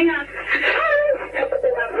on, ma'am.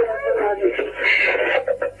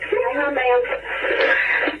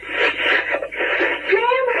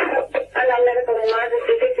 I got medical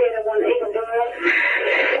emergency. 681 Eagle Drive.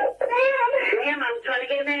 Ma'am, I'm trying to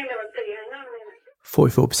get an ambulance to you. Hang on a minute.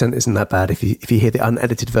 44% isn't that bad if you hear the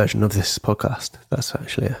unedited version of this podcast. That's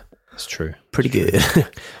actually That's true. Pretty good.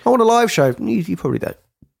 I want a live show. You probably don't.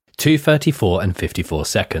 2:34 and 54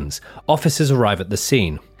 seconds. Officers arrive at the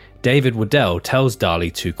scene. David Waddell tells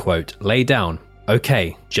Darlie to, quote, lay down,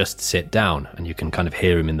 "Okay, just sit down." And you can kind of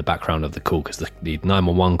hear him in the background of the call because the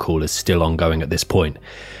 911 call is still ongoing at this point.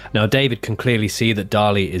 Now, David can clearly see that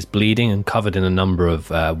Darlie is bleeding and covered in a number of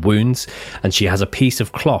wounds, and she has a piece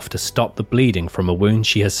of cloth to stop the bleeding from a wound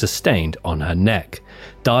she has sustained on her neck.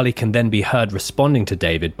 Darlie can then be heard responding to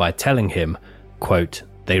David by telling him, quote,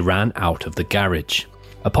 "They ran out of the garage."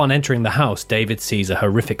 Upon entering the house, David sees a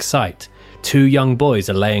horrific sight. 2 young boys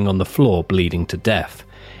are laying on the floor bleeding to death.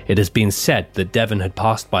 It has been said that Devon had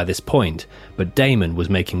passed by this point, but Damon was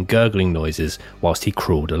making gurgling noises whilst he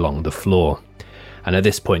crawled along the floor. And at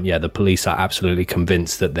this point, the police are absolutely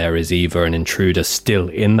convinced that there is either an intruder still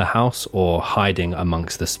in the house or hiding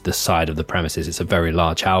amongst the side of the premises. It's a very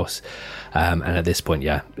large house. And at this point,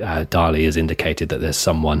 Darlie has indicated that there's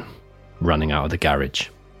someone running out of the garage.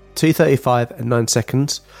 2:35 and 9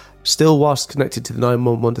 seconds. Still whilst connected to the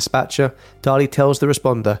 911 dispatcher, Darlie tells the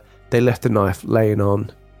responder they left the knife laying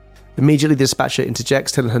on. Immediately, the dispatcher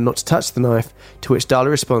interjects, telling her not to touch the knife, to which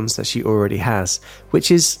Darlie responds that she already has,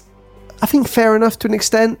 which is, I think, fair enough to an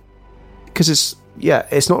extent, because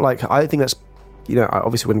it's not like, I think that's, I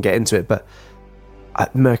obviously wouldn't get into it, but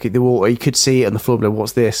murky the water, you could see it on the floor, but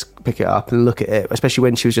what's this? Pick it up and look at it, especially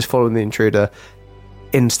when she was just following the intruder,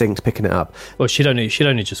 instinct picking it up. Well, she'd only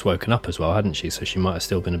just woken up as well, hadn't she? So she might have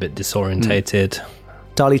still been a bit disorientated.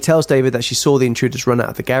 Darlie tells David that she saw the intruders run out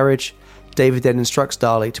of the garage. David then instructs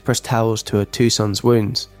Darlie to press towels to her 2 sons'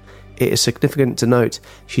 wounds. It is significant to note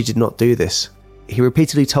she did not do this. He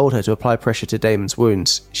repeatedly told her to apply pressure to Damon's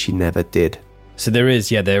wounds. She never did. So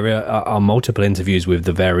there are multiple interviews with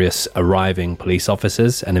the various arriving police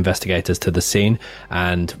officers and investigators to the scene,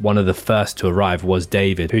 and one of the first to arrive was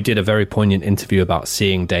David, who did a very poignant interview about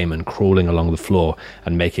seeing Damon crawling along the floor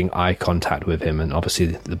and making eye contact with him. And obviously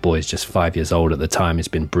the boy is just 5 years old at the time. He's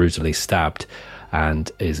been brutally stabbed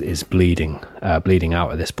and is bleeding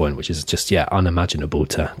out at this point, which is just unimaginable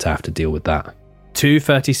to have to deal with that.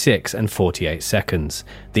 2:36 and 48 seconds.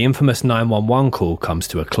 The infamous 911 call comes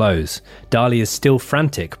to a close. Darlie is still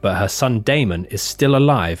frantic, but her son Damon is still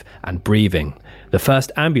alive and breathing. The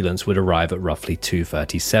first ambulance would arrive at roughly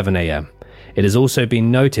 2:37 a.m. It has also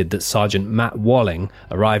been noted that Sergeant Matt Walling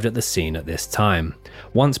arrived at the scene at this time.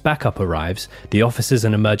 Once backup arrives, the officers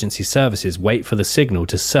and emergency services wait for the signal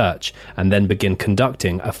to search and then begin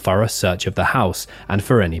conducting a thorough search of the house and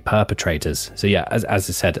for any perpetrators. So as I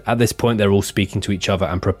said, at this point they're all speaking to each other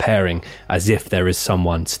and preparing as if there is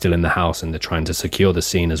someone still in the house, and they're trying to secure the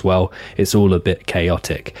scene as well. It's all a bit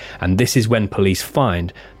chaotic. And this is when police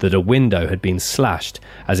find that a window had been slashed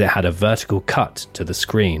as it had a vertical cut to the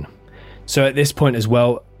screen. So at this point as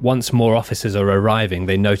well, once more officers are arriving,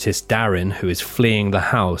 they notice Darren, who is fleeing the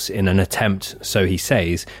house in an attempt, so he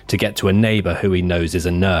says, to get to a neighbour who he knows is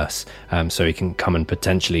a nurse, so he can come and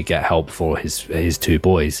potentially get help for his 2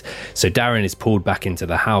 boys. So Darren is pulled back into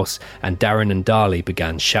the house, and Darren and Darlie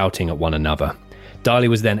began shouting at one another. Darlie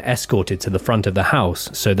was then escorted to the front of the house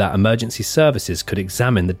so that emergency services could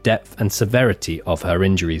examine the depth and severity of her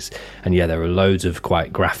injuries. And there are loads of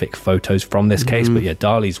quite graphic photos from this case, but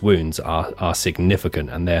Darlie's wounds are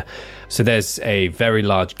significant, and there's a very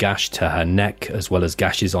large gash to her neck, as well as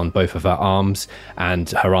gashes on both of her arms,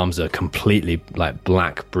 and her arms are completely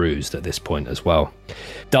black bruised at this point as well.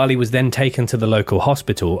 Darlie was then taken to the local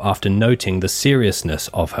hospital after noting the seriousness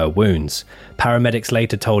of her wounds. Paramedics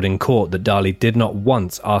later told in court that Darlie did not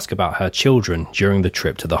once ask about her children during the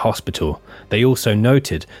trip to the hospital. They also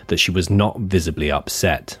noted that she was not visibly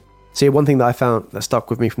upset. See, one thing that I found that stuck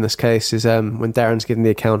with me from this case is when Darren's giving the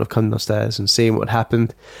account of coming downstairs and seeing what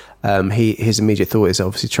happened, his immediate thought is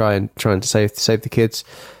obviously trying to save the kids.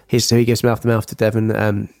 So he gives mouth-to-mouth to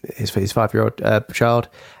Devon, his 5-year-old child,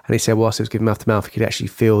 and he said whilst he was giving mouth-to-mouth, he could actually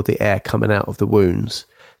feel the air coming out of the wounds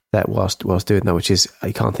that whilst doing that, which is,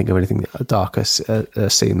 you can't think of anything darker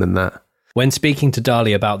scene than that. When speaking to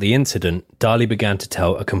Darlie about the incident, Darlie began to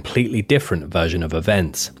tell a completely different version of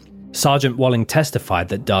events. Sergeant Walling testified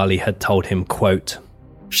that Darlie had told him, quote,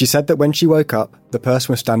 "She said that when she woke up, the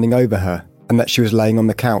person was standing over her and that she was laying on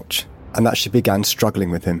the couch and that she began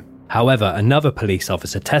struggling with him." However, another police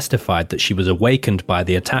officer testified that she was awakened by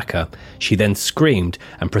the attacker. She then screamed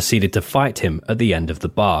and proceeded to fight him at the end of the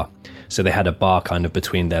bar. So they had a bar kind of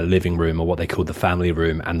between their living room, or what they called the family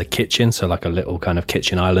room, and the kitchen, so like a little kind of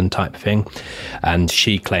kitchen island type thing. And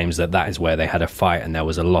she claims that is where they had a fight, and there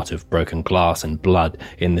was a lot of broken glass and blood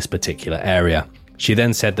in this particular area. She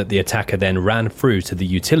then said that the attacker then ran through to the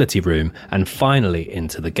utility room and finally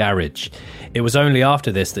into the garage. It was only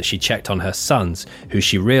after this that she checked on her sons, who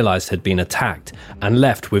she realised had been attacked and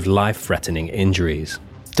left with life-threatening injuries.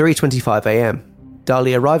 3:25 a.m.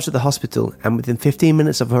 Darlie arrives at the hospital, and within 15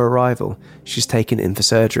 minutes of her arrival, she's taken in for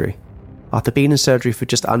surgery. After being in surgery for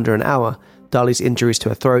just under an hour, Darlie's injuries to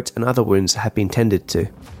her throat and other wounds had been tended to.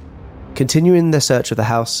 Continuing their search of the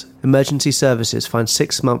house, emergency services find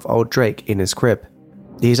 6-month-old Drake in his crib.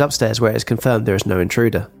 He is upstairs where it is confirmed there is no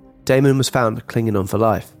intruder. Damon was found clinging on for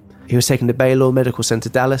life. He was taken to Baylor Medical Center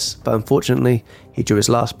Dallas, but unfortunately, he drew his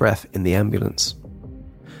last breath in the ambulance.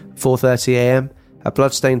 4:30 a.m, a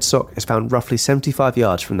blood-stained sock is found roughly 75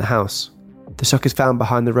 yards from the house. The sock is found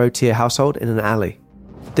behind the Routier household in an alley.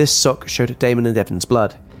 This sock showed Damon and Devon's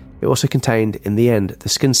blood. It also contained, in the end, the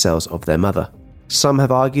skin cells of their mother. Some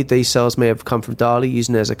have argued these cells may have come from Darlie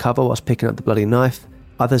using it as a cover whilst picking up the bloody knife.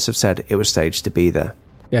 Others have said it was staged to be there.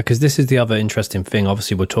 Yeah, because this is the other interesting thing.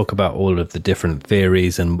 Obviously, we'll talk about all of the different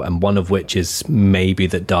theories, and one of which is maybe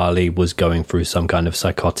that Darlie was going through some kind of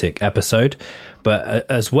psychotic episode. But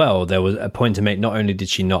as well, there was a point to make. Not only did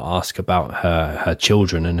she not ask about her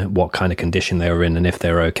children and what kind of condition they were in and if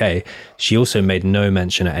they were okay, she also made no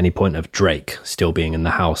mention at any point of Drake still being in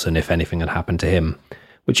the house and if anything had happened to him.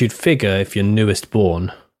 Which you'd figure, if you're newest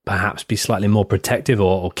born, perhaps be slightly more protective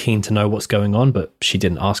or keen to know what's going on, but she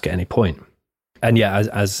didn't ask at any point. And yeah,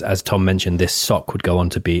 as Tom mentioned, this sock would go on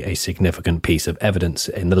to be a significant piece of evidence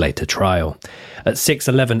in the later trial. At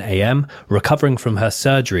 6:11 a.m, recovering from her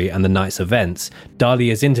surgery and the night's events,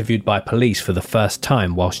 Darlie is interviewed by police for the first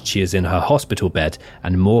time whilst she is in her hospital bed,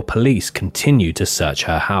 and more police continue to search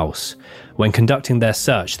her house. When conducting their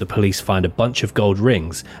search, the police find a bunch of gold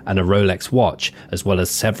rings and a Rolex watch, as well as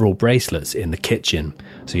several bracelets in the kitchen.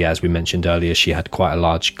 So yeah, as we mentioned earlier, she had quite a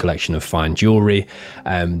large collection of fine jewellery.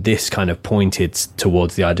 This kind of pointed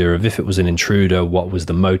towards the idea of if it was an intruder, what was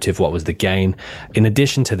the motive, what was the gain. In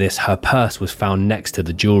addition to this, her purse was found next to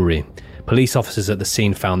the jewellery. Police officers at the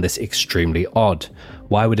scene found this extremely odd.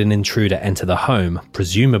 Why would an intruder enter the home,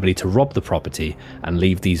 presumably to rob the property, and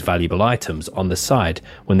leave these valuable items on the side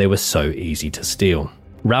when they were so easy to steal?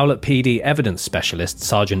 Rowlett PD evidence specialist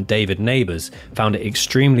Sergeant David Neighbours found it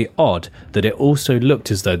extremely odd that it also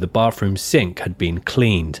looked as though the bathroom sink had been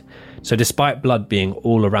cleaned. So despite blood being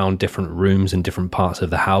all around different rooms and different parts of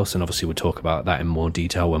the house, and obviously we'll talk about that in more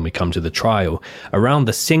detail when we come to the trial, around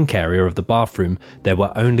the sink area of the bathroom there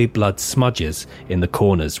were only blood smudges in the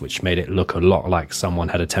corners, which made it look a lot like someone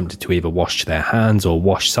had attempted to either wash their hands or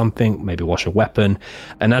wash something, maybe wash a weapon,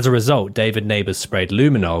 and as a result David Neighbours sprayed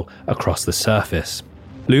luminol across the surface.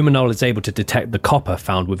 Luminol is able to detect the copper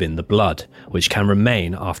found within the blood, which can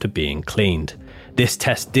remain after being cleaned. This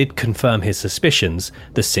test did confirm his suspicions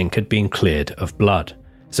the sink had been cleared of blood.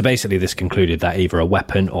 So basically this concluded that either a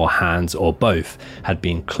weapon or hands or both had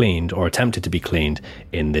been cleaned or attempted to be cleaned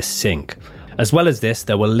in this sink. As well as this,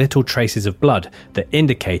 there were little traces of blood that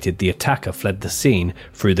indicated the attacker fled the scene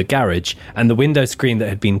through the garage, and the window screen that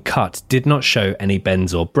had been cut did not show any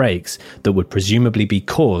bends or breaks that would presumably be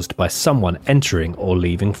caused by someone entering or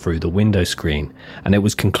leaving through the window screen, and it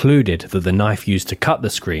was concluded that the knife used to cut the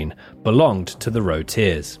screen belonged to the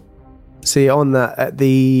Routiers. See, on that,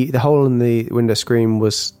 the hole in the window screen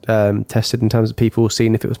was tested in terms of people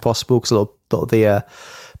seeing if it was possible, because a lot of the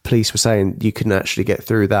police were saying you couldn't actually get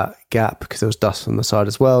through that gap because there was dust on the side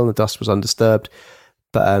as well, and the dust was undisturbed.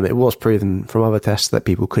 But it was proven from other tests that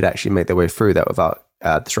people could actually make their way through that without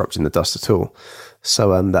disrupting the dust at all.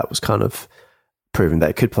 So that was kind of proving that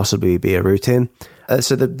it could possibly be a routine.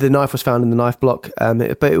 So the knife was found in the knife block,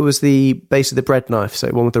 but it was the base of the bread knife, so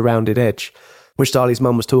one with the rounded edge, which Darlie's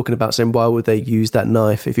mum was talking about, saying why would they use that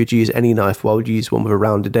knife? If you'd use any knife, why would you use one with a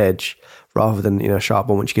rounded edge rather than a sharp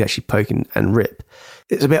one which you could actually poke and rip?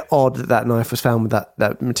 It's a bit odd that knife was found with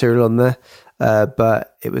that material on there,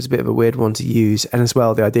 but it was a bit of a weird one to use. And as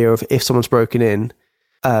well, the idea of if someone's broken in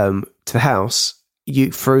to the house,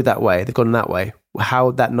 you through that way, they've gone that way, how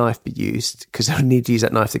would that knife be used? Because they would need to use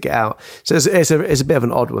that knife to get out. So it's a bit of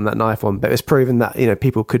an odd one, that knife one, but it's proven that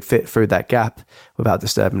people could fit through that gap without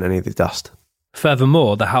disturbing any of the dust.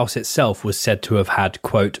 Furthermore, the house itself was said to have had,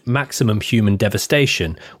 quote, maximum human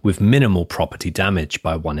devastation with minimal property damage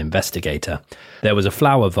by one investigator. There was a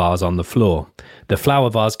flower vase on the floor. The flower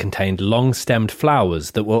vase contained long-stemmed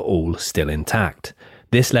flowers that were all still intact.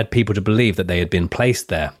 This led people to believe that they had been placed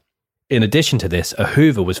there. In addition to this, a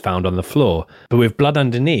hoover was found on the floor, but with blood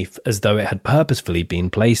underneath as though it had purposefully been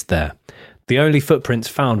placed there. The only footprints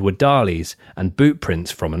found were Darlie's and boot prints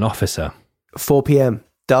from an officer. 4 p.m.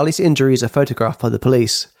 Darlie's injuries are photographed by the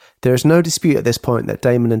police. There is no dispute at this point that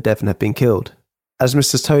Damon and Devon have been killed. As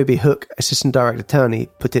Mr. Toby Hook, Assistant Direct Attorney,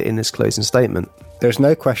 put it in his closing statement. There is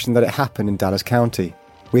no question that it happened in Dallas County.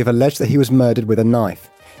 We have alleged that he was murdered with a knife.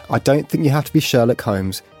 I don't think you have to be Sherlock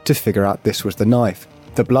Holmes to figure out this was the knife.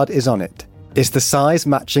 The blood is on it. It's the size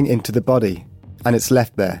matching into the body, and it's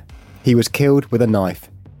left there. He was killed with a knife.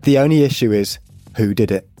 The only issue is, who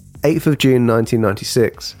did it? 8th of June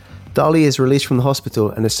 1996. Darlie is released from the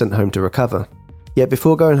hospital and is sent home to recover. Yet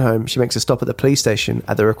before going home, she makes a stop at the police station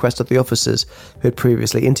at the request of the officers who had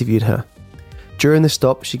previously interviewed her. During this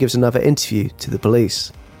stop, she gives another interview to the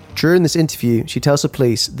police. During this interview, she tells the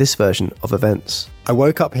police this version of events. I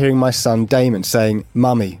woke up hearing my son Damon saying,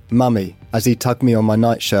 "Mummy, Mummy," as he tugged me on my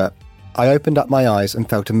nightshirt. I opened up my eyes and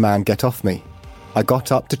felt a man get off me. I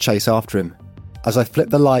got up to chase after him. As I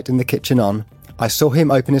flipped the light in the kitchen on, I saw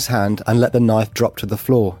him open his hand and let the knife drop to the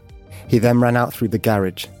floor. He then ran out through the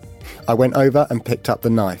garage. I went over and picked up the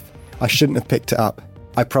knife. I shouldn't have picked it up.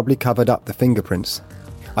 I probably covered up the fingerprints.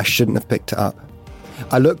 I shouldn't have picked it up.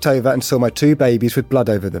 I looked over and saw my 2 babies with blood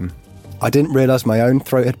over them. I didn't realise my own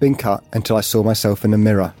throat had been cut until I saw myself in the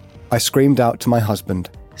mirror. I screamed out to my husband.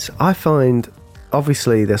 So I find,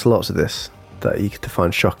 obviously there's lots of this that you could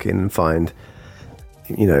find shocking and find,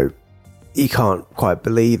 you can't quite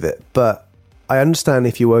believe it. But I understand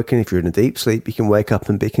if you're in a deep sleep, you can wake up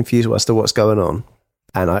and be confused as to what's going on.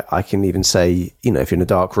 And I can even say, if you're in a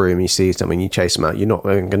dark room and you see something, you chase them out, you're not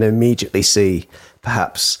going to immediately see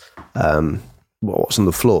perhaps what's on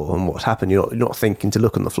the floor and what's happened. You're not thinking to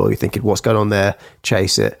look on the floor. You're thinking, what's going on there?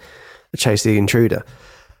 Chase the intruder.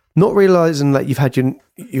 Not realising that you've had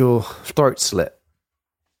your throat slit.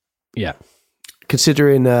 Yeah.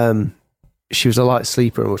 Considering she was a light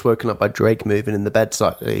sleeper and was woken up by Drake moving in the bed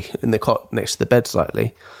slightly, in the cot next to the bed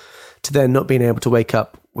slightly, to then not being able to wake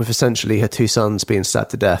up with essentially her 2 sons being stabbed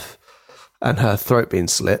to death and her throat being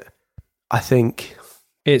slit. I think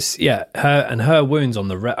it's her wounds on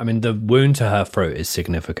the wound to her throat is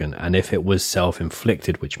significant, and if it was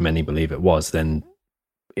self-inflicted, which many believe it was, then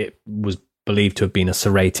it was believed to have been a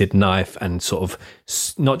serrated knife and sort of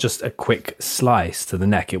not just a quick slice to the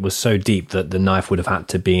neck. It was so deep that the knife would have had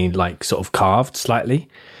to be like sort of carved slightly.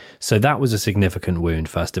 So that was a significant wound,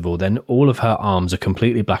 first of all. Then all of her arms are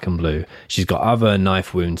completely black and blue. She's got other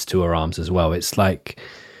knife wounds to her arms as well. It's like,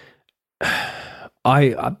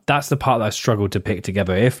 that's the part that I struggled to pick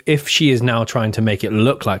together. If she is now trying to make it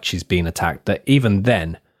look like she's been attacked, that even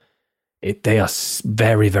then, they are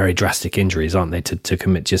very, very drastic injuries, aren't they, to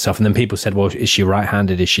commit to yourself? And then people said, well, is she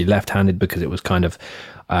right-handed? Is she left-handed? Because it was kind of...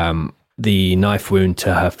 the knife wound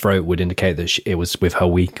to her throat would indicate that it was with her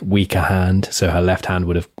weaker hand, so her left hand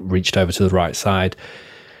would have reached over to the right side.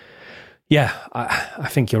 Yeah, I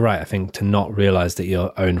think you're right. I think to not realise that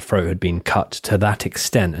your own throat had been cut to that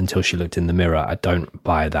extent until she looked in the mirror, I don't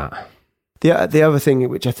buy that. The other thing,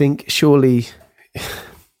 which I think surely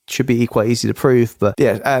should be quite easy to prove, but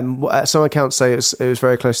some accounts say it was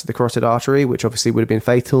very close to the carotid artery, which obviously would have been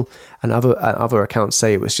fatal, and other accounts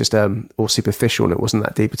say it was just all superficial and it wasn't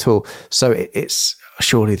that deep at all. So it's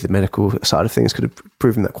surely the medical side of things could have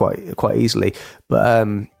proven that quite easily, but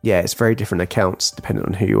it's very different accounts depending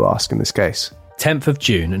on who you ask in this case. 10th of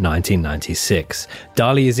June 1996,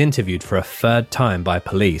 Darlie is interviewed for a 3rd time by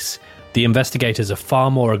police. The investigators are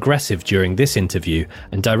far more aggressive during this interview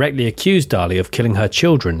and directly accuse Darlie of killing her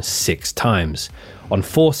children 6 times. On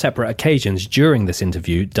 4 separate occasions during this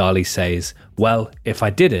interview, Darlie says, "Well, if I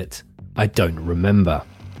did it, I don't remember."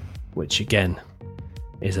 Which again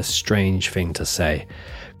is a strange thing to say.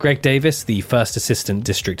 Greg Davis, the first assistant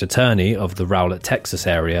district attorney of the Rowlett, Texas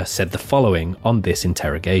area, said the following on this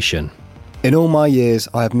interrogation. In all my years,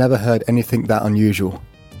 I have never heard anything that unusual.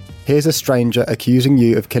 Here's a stranger accusing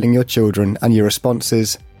you of killing your children, and your response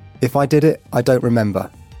is, "If I did it, I don't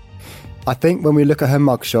remember." I think when we look at her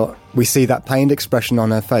mugshot, we see that pained expression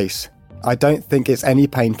on her face. I don't think it's any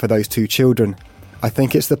pain for those 2 children. I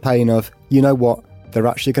think it's the pain of, you know what, they're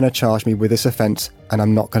actually going to charge me with this offence, and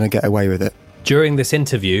I'm not going to get away with it. During this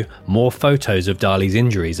interview, more photos of Darlie's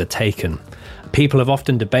injuries are taken. People have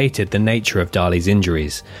often debated the nature of Darlie's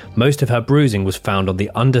injuries. Most of her bruising was found on the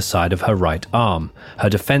underside of her right arm. Her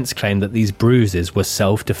defence claimed that these bruises were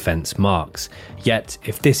self-defence marks. Yet,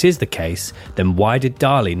 if this is the case, then why did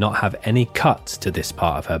Darlie not have any cuts to this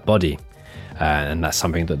part of her body? And that's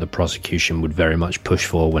something that the prosecution would very much push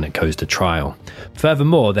for when it goes to trial.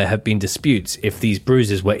 Furthermore, there have been disputes if these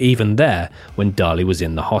bruises were even there when Darlie was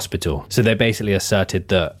in the hospital. So they basically asserted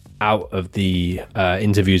that out of the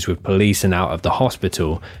interviews with police and out of the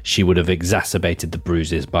hospital, she would have exacerbated the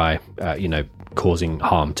bruises by, causing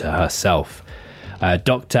harm to herself.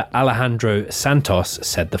 Dr. Alejandro Santos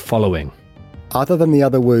said the following. Other than the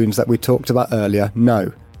other wounds that we talked about earlier,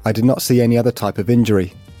 no, I did not see any other type of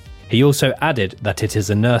injury. He also added that it is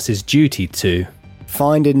a nurse's duty to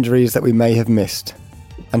find injuries that we may have missed,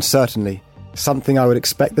 and certainly something I would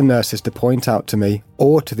expect the nurses to point out to me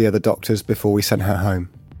or to the other doctors before we sent her home.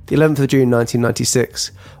 The 11th of June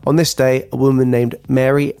 1996. On this day, a woman named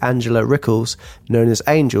Mary Angela Rickles, known as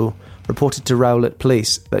Angel, reported to Rowlett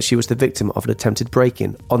Police that she was the victim of an attempted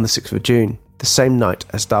break-in on the 6th of June, the same night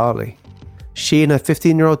as Darlie. She and her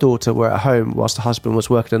 15-year-old daughter were at home whilst the husband was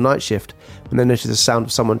working a night shift when they noticed the sound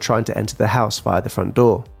of someone trying to enter their house via the front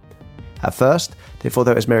door. At first, they thought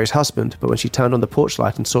that it was Mary's husband, but when she turned on the porch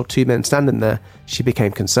light and saw 2 men standing there, she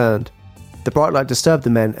became concerned. The bright light disturbed the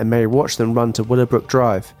men and Mary watched them run to Willowbrook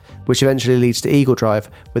Drive, which eventually leads to Eagle Drive,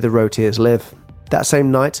 where the Routiers live. That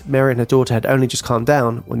same night, Mary and her daughter had only just calmed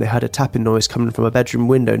down when they heard a tapping noise coming from a bedroom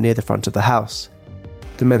window near the front of the house.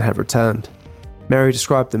 The men had returned. Mary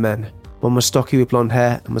described the men. One was stocky with blonde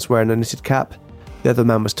hair and was wearing a knitted cap. The other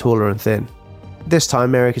man was taller and thin. This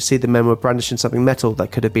time, Mary could see the men were brandishing something metal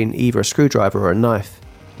that could have been either a screwdriver or a knife.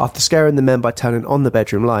 After scaring the men by turning on the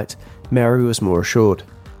bedroom light, Mary was more assured.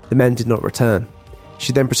 The men did not return.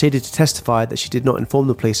 She then proceeded to testify that she did not inform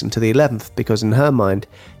the police until the 11th because in her mind,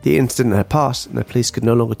 the incident had passed and the police could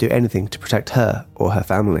no longer do anything to protect her or her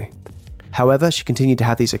family. However, she continued to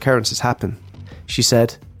have these occurrences happen. She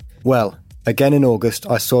said, "Well, again in August,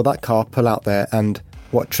 I saw that car pull out there and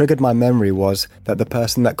what triggered my memory was that the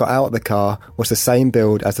person that got out of the car was the same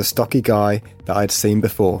build as the stocky guy that I'd seen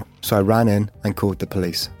before. So I ran in and called the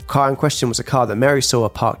police." The car in question was a car that Mary saw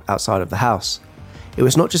parked outside of the house. It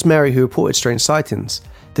was not just Mary who reported strange sightings.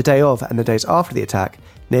 The day of and the days after the attack,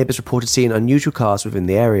 neighbours reported seeing unusual cars within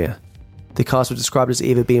the area. The cars were described as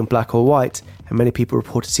either being black or white, and many people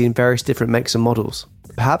reported seeing various different makes and models.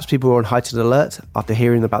 Perhaps people were on heightened alert after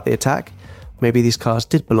hearing about the attack. Maybe these cars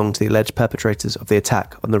did belong to the alleged perpetrators of the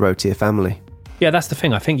attack on the Routier family. Yeah, that's the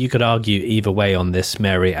thing. I think you could argue either way on this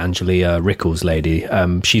Mary Angelia Rickles lady.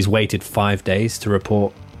 She's waited 5 days to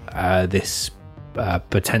report this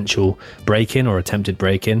potential break-in or attempted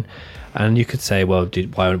break-in. And you could say, well,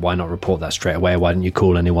 why not report that straight away? Why didn't you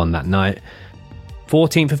call anyone that night?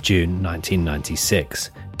 14th of June,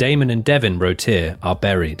 1996. Damon and Devin Routier are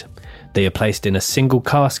buried. They are placed in a single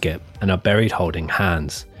casket and are buried holding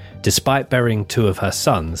hands. Despite burying 2 of her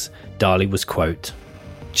sons, Darlie was, quote,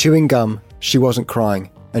 "Chewing gum, she wasn't crying,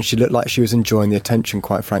 and she looked like she was enjoying the attention,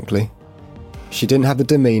 quite frankly. She didn't have the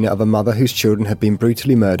demeanour of a mother whose children had been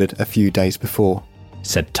brutally murdered a few days before,"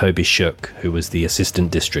 said Toby Shook, who was the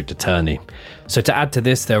assistant district attorney. So to add to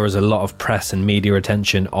this, there was a lot of press and media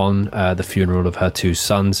attention on the funeral of her 2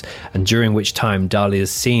 sons, and during which time Darlie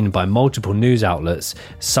is seen by multiple news outlets.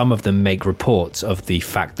 Some of them make reports of the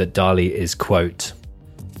fact that Darlie is, quote,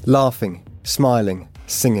 "Laughing, smiling,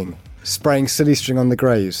 singing, spraying silly string on the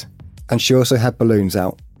graves, and she also had balloons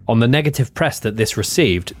out." On the negative press that this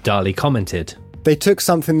received, Darlie commented, "They took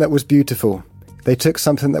something that was beautiful. They took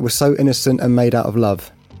something that was so innocent and made out of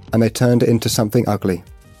love, and they turned it into something ugly.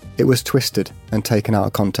 It was twisted and taken out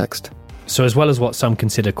of context." So as well as what some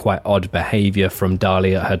consider quite odd behaviour from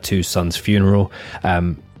Darlie at her 2 sons' funeral,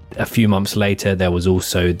 a few months later there was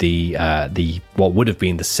also the what would have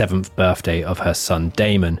been the 7th birthday of her son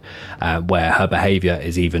Damon, where her behaviour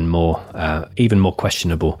is even more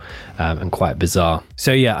questionable and quite bizarre.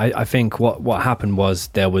 So yeah, I think what happened was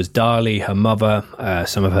there was Darlie, her mother,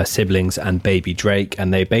 some of her siblings, and baby Drake,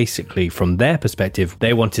 and they basically, from their perspective,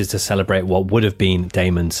 they wanted to celebrate what would have been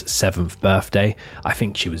Damon's 7th birthday. I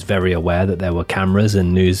think she was very aware that there were cameras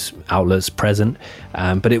and news outlets present,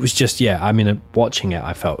 but it was just, watching it,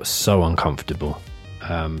 I felt so uncomfortable.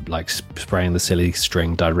 Like spraying the silly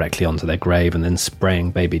string directly onto their grave and then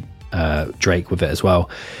spraying baby Drake with it as well.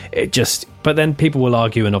 But then people will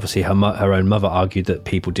argue, and obviously her own mother argued, that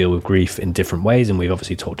people deal with grief in different ways, and we've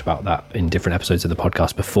obviously talked about that in different episodes of the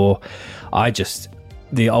podcast before.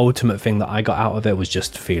 The ultimate thing that I got out of it was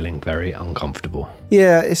just feeling very uncomfortable.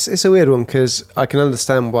 Yeah, it's a weird one because I can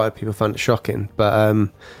understand why people find it shocking, but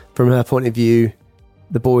from her point of view,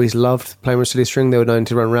 the boys loved playing with silly string. They were known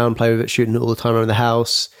to run around, play with it, shooting it all the time around the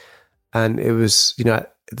house. And it was,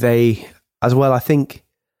 they, as well, I think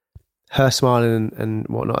her smiling and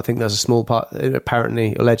whatnot, I think there's a small part,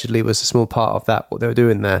 apparently, allegedly, was a small part of that, what they were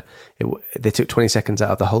doing there. They took 20 seconds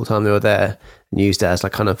out of the whole time they were there and used it as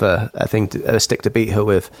like kind of a stick to beat her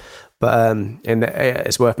with. But and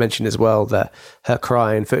it's worth mentioning as well that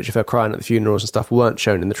footage of her crying at the funerals and stuff weren't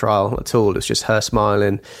shown in the trial at all. It's just her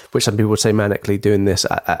smiling, which some people would say manically doing this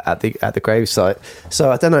at the gravesite.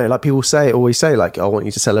 So I don't know, like people always say, like, I want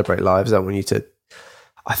you to celebrate lives. I want you to.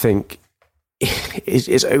 I think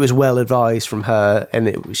it was well advised from her,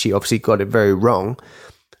 and she obviously got it very wrong.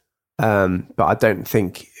 But I don't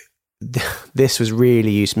think this was really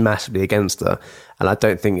used massively against her, and I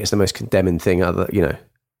don't think it's the most condemning thing.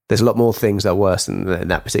 There's a lot more things that are worse than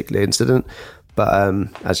that particular incident. But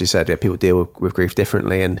as you said, people deal with grief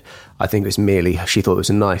differently, and I think it was merely she thought it was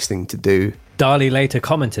a nice thing to do. Darlie later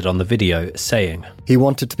commented on the video saying, "He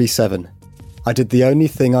wanted to be 7. I did the only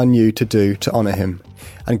thing I knew to do to honour him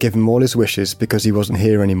and give him all his wishes because he wasn't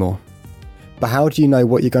here anymore. But how do you know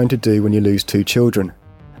what you're going to do when you lose 2 children?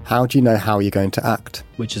 How do you know how you're going to act?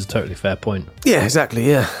 Which is a totally fair point. Yeah, exactly,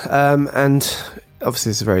 yeah. And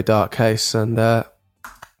obviously it's a very dark case, and I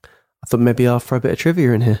thought maybe I'll throw a bit of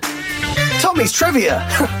trivia in here. Tommy's trivia!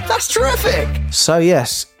 That's terrific! So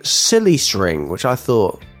yes, silly string, which I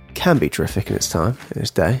thought can be terrific in its time, in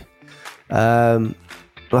its day. And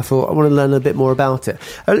I thought I want to learn a bit more about it.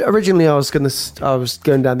 Originally, I was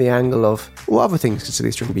going down the angle of what other things could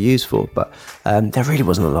silly string be used for, but there really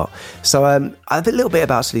wasn't a lot. So I have a little bit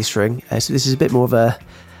about silly string. So this is a bit more of a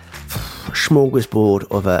smorgasbord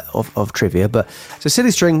of trivia. But so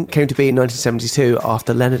silly string came to be in 1972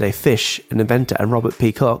 after Leonard A. Fish, an inventor, and Robert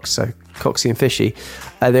P. Cox, so Coxie and Fishy.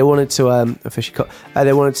 They wanted to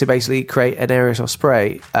basically create an aerosol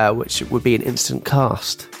spray, which would be an instant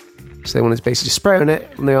cast. So they wanted to basically spray on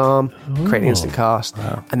it on the arm, create an instant cast.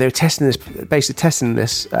 Wow. And they were testing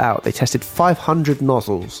this out. They tested 500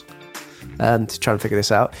 nozzles to try and figure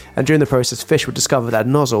this out. And during the process, Fish would discover that a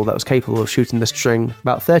nozzle that was capable of shooting the string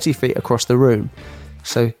about 30 feet across the room.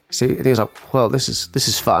 So he was like, well, this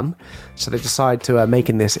is fun. So they decided to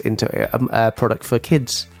making this into a product for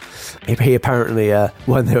kids. He apparently,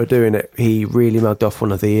 when they were doing it, he really mugged off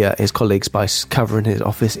one of his colleagues by covering his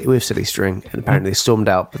office with silly string, and apparently they stormed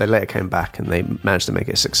out, but they later came back and they managed to make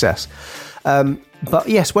it a success. But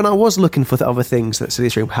yes, when I was looking for the other things that silly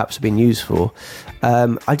string perhaps have been used for,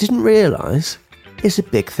 I didn't realise it's a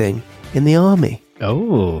big thing in the army.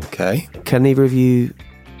 Oh, okay. Can either of you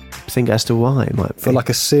think as to why it might be? For like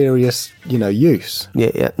a serious, use?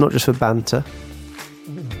 Yeah, not just for banter.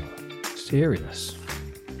 Serious.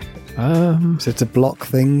 Is it to block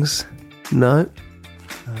things? No.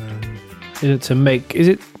 Is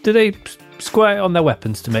it do they square it on their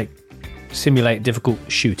weapons to simulate difficult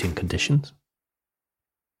shooting conditions?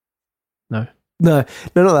 No. No,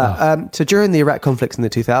 not that. So during the Iraq conflicts in the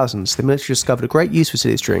 2000s, the military discovered a great use for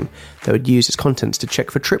silly string that would use its contents to check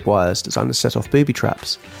for tripwires designed to set off booby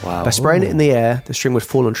traps. Wow. By spraying it in the air, the string would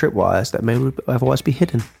fall on tripwires that may otherwise be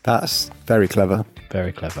hidden. That's very clever.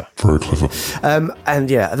 Very clever. Very clever. And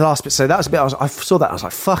yeah, the last bit, so that was a bit, I saw that, I was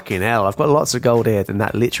like, fucking hell, I've got lots of gold here, and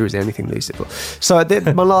that literally was the only thing they used it for. So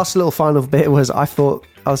my last little final bit was,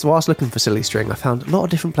 whilst looking for silly string, I found a lot of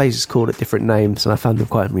different places called it different names, and I found them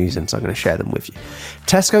quite amusing, so I'm going to share them with you.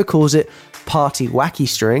 Tesco calls it party wacky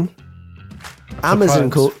string. Amazon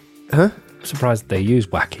calls... Huh? I'm surprised they use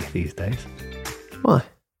wacky these days. Why?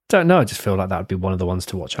 Don't know, I just feel like that would be one of the ones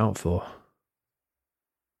to watch out for.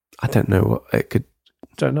 I don't know what it could...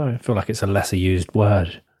 Don't know, I feel like it's a lesser used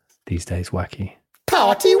word these days, wacky.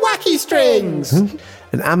 Party wacky strings!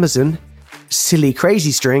 And Amazon, silly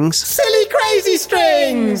crazy strings. Silly crazy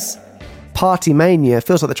strings! Party Mania,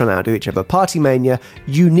 feels like they're trying to outdo each other. Party Mania,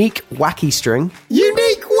 unique wacky string.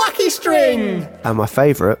 Unique wacky string! And my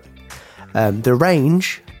favourite, the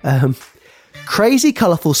range, crazy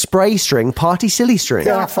colourful spray string, party silly string.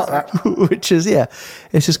 Yeah, fuck that. Which is, yeah,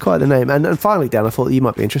 it's just quite the name. And finally, Dan, I thought that you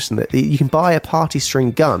might be interested in it. You can buy a party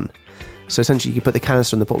string gun. So essentially, you can put the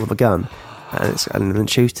canister in the bottom of a gun and then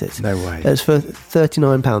shoot it. No way. It's for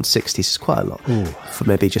 £39.60, so it's quite a lot. Ooh. For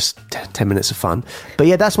maybe just 10 minutes of fun. But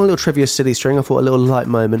yeah, that's my little trivia silly string. I thought a little light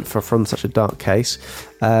moment from such a dark case.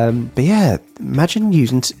 But yeah, imagine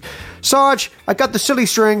using... Sarge, I got the silly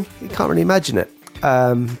string. You can't really imagine it.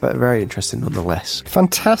 But very interesting nonetheless.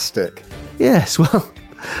 Fantastic. Yes, well,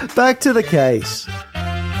 back to the case.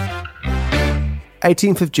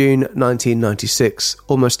 18th of June 1996,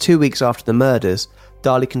 almost 2 weeks after the murders,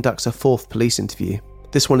 Darlie conducts a fourth police interview.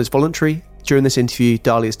 This one is voluntary. During this interview,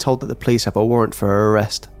 Darlie is told that the police have a warrant for her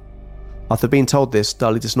arrest. After being told this,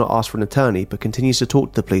 Darlie does not ask for an attorney, but continues to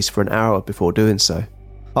talk to the police for an hour before doing so.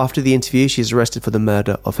 After the interview, she is arrested for the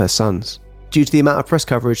murder of her sons. Due to the amount of press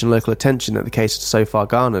coverage and local attention that the case has so far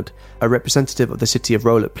garnered, a representative of the City of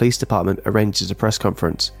Rowlett Police Department arranges a press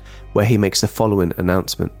conference, where he makes the following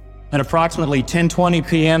announcement. At approximately 10:20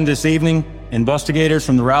 p.m. this evening, investigators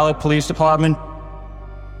from the Rowlett Police Department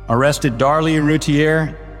arrested Darlie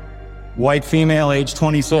Routier, white female, age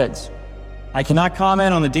 26. I cannot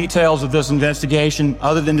comment on the details of this investigation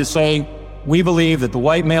other than to say we believe that the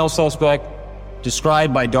white male suspect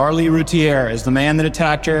described by Darlie Routier as the man that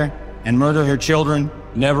attacked her and murdered her children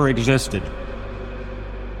never existed.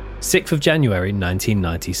 6th of January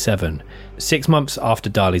 1997. 6 months after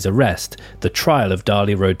Darlie's arrest, the trial of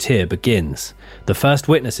Darlie Routier begins. The first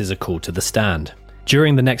witnesses are called to the stand.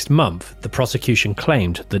 During the next month, the prosecution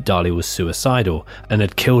claimed that Darlie was suicidal and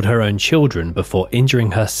had killed her own children before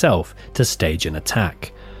injuring herself to stage an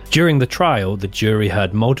attack. During the trial, the jury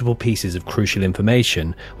heard multiple pieces of crucial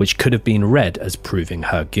information which could have been read as proving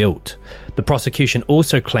her guilt. The prosecution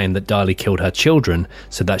also claimed that Darlie killed her children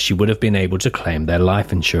so that she would have been able to claim their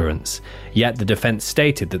life insurance. Yet the defense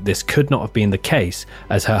stated that this could not have been the case,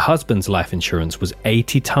 as her husband's life insurance was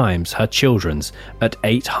 80 times her children's at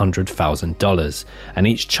 $800,000, and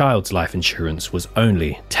each child's life insurance was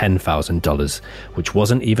only $10,000, which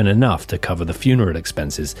wasn't even enough to cover the funeral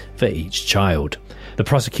expenses for each child. The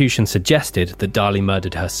prosecution suggested that Darlie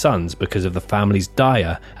murdered her sons because of the family's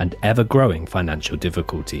dire and ever-growing financial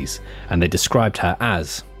difficulties, and they described her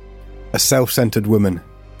as a self-centered woman,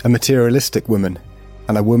 a materialistic woman,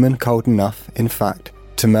 and a woman cold enough, in fact,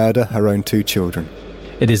 to murder her own 2 children.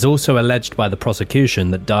 It is also alleged by the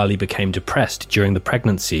prosecution that Darlie became depressed during the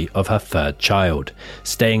pregnancy of her 3rd child,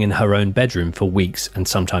 staying in her own bedroom for weeks and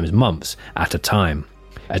sometimes months at a time.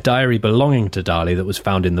 A diary belonging to Darlie that was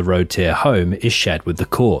found in the Routier home is shared with the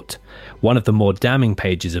court. One of the more damning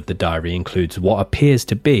pages of the diary includes what appears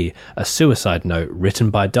to be a suicide note written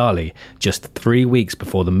by Darlie just 3 weeks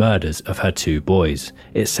before the murders of her 2 boys.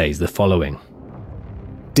 It says the following.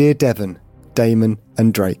 Dear Devon, Damon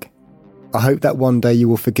and Drake, I hope that one day you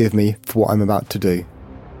will forgive me for what I'm about to do.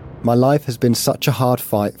 My life has been such a hard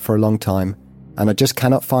fight for a long time, and I just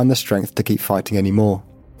cannot find the strength to keep fighting anymore.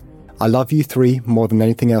 I love you 3 more than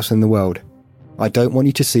anything else in the world. I don't want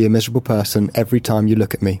you to see a miserable person every time you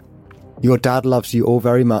look at me. Your dad loves you all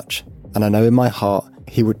very much, and I know in my heart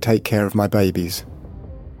he would take care of my babies.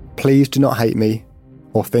 Please do not hate me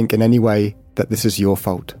or think in any way that this is your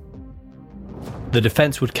fault. The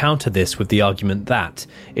defence would counter this with the argument that,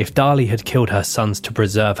 if Darlie had killed her sons to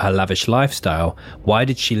preserve her lavish lifestyle, why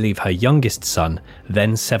did she leave her youngest son,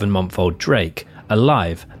 then 7-month-old Drake,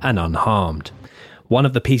 alive and unharmed? One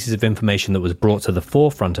of the pieces of information that was brought to the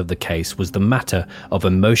forefront of the case was the matter of a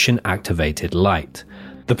motion-activated light.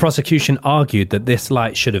 The prosecution argued that this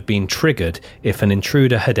light should have been triggered if an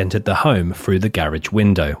intruder had entered the home through the garage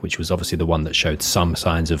window, which was obviously the one that showed some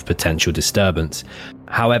signs of potential disturbance.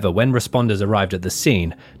 However, when responders arrived at the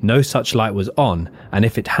scene, no such light was on, and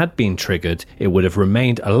if it had been triggered, it would have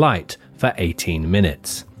remained alight for 18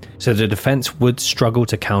 minutes. So the defence would struggle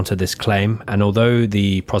to counter this claim, and although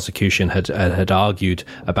the prosecution had argued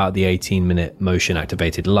about the 18-minute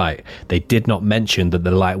motion-activated light, they did not mention that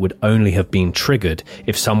the light would only have been triggered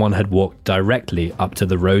if someone had walked directly up to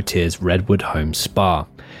the Routier's Redwood Home Spa.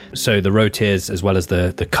 So the Routiers, as well as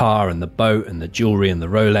the car and the boat and the jewellery and the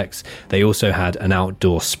Rolex, they also had an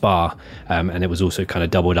outdoor spa, and it was also kind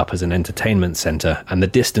of doubled up as an entertainment centre, and the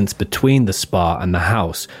distance between the spa and the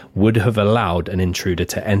house would have allowed an intruder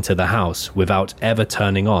to enter the house without ever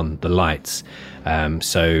turning on the lights.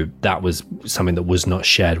 So that was something that was not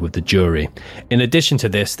shared with the jury. In addition to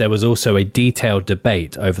this, there was also a detailed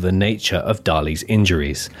debate over the nature of Darlie's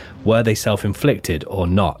injuries. Were they self-inflicted or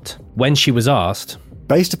not? When she was asked,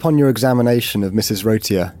 based upon your examination of Mrs.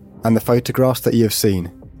 Routier and the photographs that you have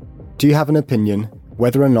seen, do you have an opinion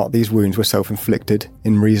whether or not these wounds were self-inflicted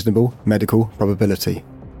in reasonable medical probability?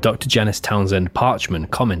 Dr. Janice Townsend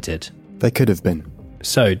Parchman commented, they could have been.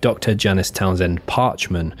 So Dr. Janice Townsend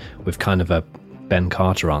Parchman, with kind of a Ben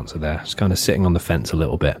Carter answer there, it's kind of sitting on the fence a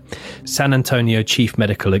little bit. San Antonio Chief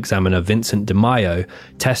Medical Examiner Vincent DeMaio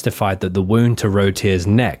testified that the wound to Routier's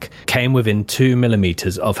neck came within 2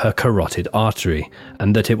 millimeters of her carotid artery,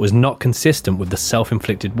 and that it was not consistent with the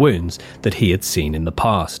self-inflicted wounds that he had seen in the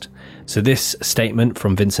past. So this statement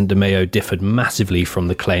from Vincent DeMaio differed massively from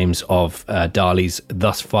the claims of Darlie's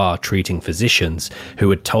thus far treating physicians, who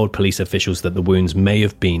had told police officials that the wounds may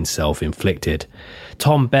have been self-inflicted.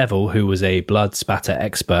 Tom Bevel, who was a blood spatter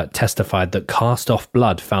expert, testified that cast-off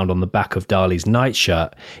blood found on the back of Darlie's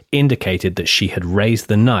nightshirt indicated that she had raised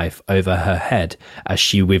the knife over her head as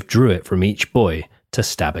she withdrew it from each boy to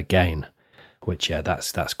stab again. Which, yeah,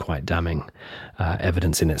 that's quite damning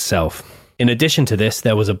evidence in itself. In addition to this,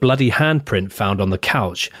 there was a bloody handprint found on the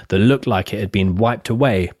couch that looked like it had been wiped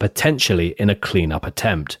away, potentially in a clean-up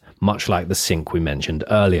attempt, much like the sink we mentioned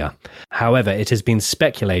earlier. However, it has been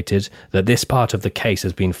speculated that this part of the case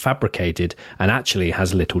has been fabricated and actually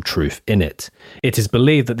has little truth in it. It is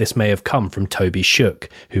believed that this may have come from Toby Shook,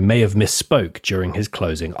 who may have misspoke during his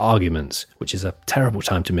closing arguments, which is a terrible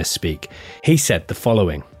time to misspeak. He said the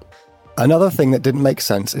following. Another thing that didn't make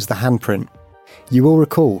sense is the handprint. You will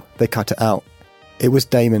recall they cut it out. It was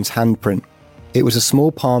Damon's handprint. It was a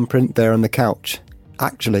small palm print there on the couch.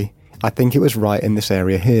 Actually, I think it was right in this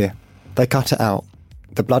area here. They cut it out.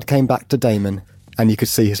 The blood came back to Damon, and you could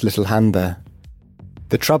see his little hand there.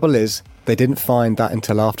 The trouble is, they didn't find that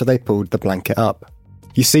until after they pulled the blanket up.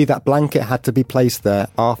 You see, that blanket had to be placed there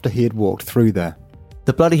after he had walked through there.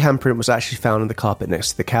 The bloody handprint was actually found on the carpet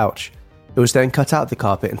next to the couch. It was then cut out of the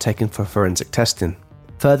carpet and taken for forensic testing.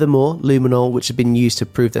 Furthermore, luminol, which had been used to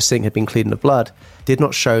prove the sink had been cleaned of blood, did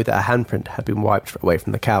not show that a handprint had been wiped away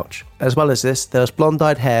from the couch. As well as this, there was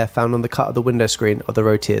blonde-dyed hair found on the cut of the window screen of the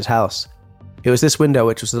Routier's house. It was this window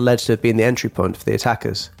which was alleged to have been the entry point for the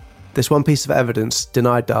attackers. This one piece of evidence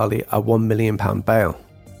denied Darlie a £1 million bail.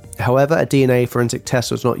 However, a DNA forensic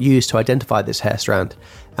test was not used to identify this hair strand,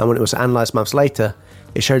 and when it was analysed months later,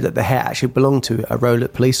 it showed that the hair actually belonged to a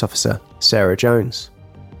Rowlett police officer, Sarah Jones.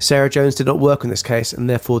 Sarah Jones did not work on this case, and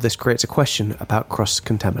therefore this creates a question about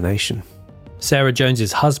cross-contamination. Sarah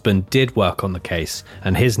Jones's husband did work on the case,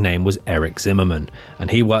 and his name was Eric Zimmerman,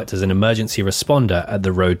 and he worked as an emergency responder at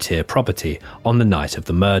the Routier property on the night of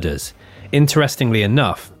the murders. Interestingly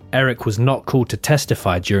enough, Eric was not called to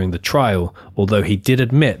testify during the trial, although he did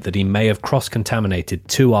admit that he may have cross-contaminated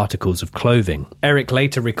 2 articles of clothing. Eric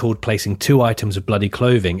later recalled placing 2 items of bloody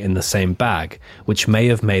clothing in the same bag, which may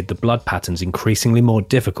have made the blood patterns increasingly more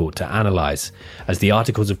difficult to analyse, as the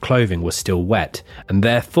articles of clothing were still wet, and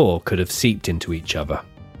therefore could have seeped into each other.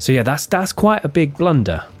 So yeah, that's quite a big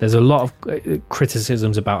blunder. There's a lot of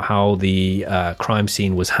criticisms about how the crime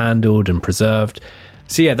scene was handled and preserved.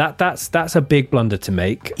 So yeah, that's a big blunder to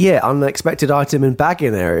make. Yeah, unexpected item in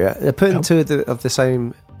bagging area. They're putting 2 of the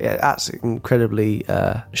same. Yeah, that's incredibly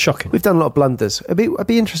shocking. We've done a lot of blunders. I'd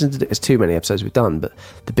be interested to do. It's too many episodes we've done, but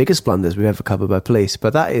the biggest blunders we've ever covered by police.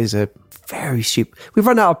 But that is a very stupid. We've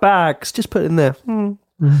run out of bags. Just put it in there.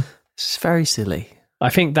 It's very silly. I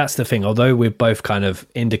think that's the thing. Although we've both kind of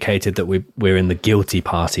indicated that we're in the guilty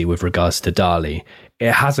party with regards to Darlie,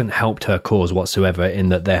 it hasn't helped her cause whatsoever in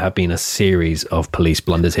that there have been a series of police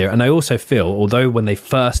blunders here. And I also feel, although when they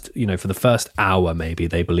first, for the first hour, maybe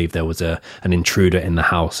they believed there was an intruder in the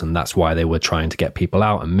house and that's why they were trying to get people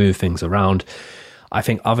out and move things around. I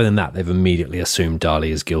think other than that, they've immediately assumed Darlie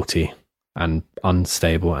is guilty and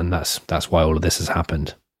unstable. And that's why all of this has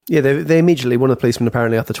happened. Yeah, they immediately, one of the policemen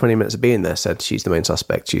apparently after 20 minutes of being there said she's the main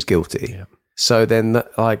suspect, she's guilty. Yeah. So then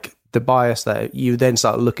the bias that you then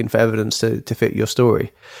start looking for evidence to fit your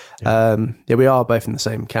story. Yeah. We are both in the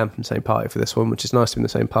same camp and same party for this one, which is nice to be in the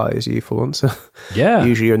same party as you for once. Yeah.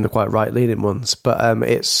 Usually you're in the quite right leaning ones, but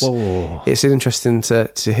it's interesting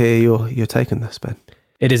to hear your take on this, Ben.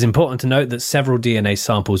 It is important to note that several DNA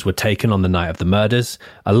samples were taken on the night of the murders.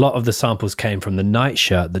 A lot of the samples came from the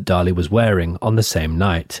nightshirt that Darlie was wearing on the same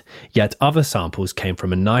night. Yet other samples came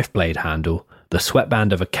from a knife blade handle, the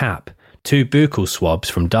sweatband of a cap, 2 buccal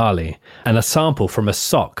swabs from Darlie, and a sample from a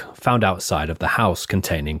sock found outside of the house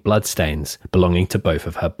containing bloodstains belonging to both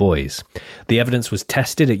of her boys. The evidence was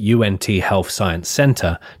tested at UNT Health Science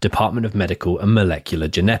Center, Department of Medical and Molecular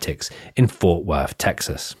Genetics in Fort Worth,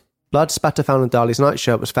 Texas. Blood spatter found on Darlie's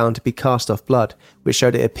nightshirt was found to be cast-off blood, which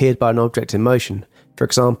showed it appeared by an object in motion. For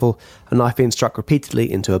example, a knife being struck repeatedly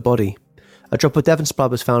into her body. A drop of Devon's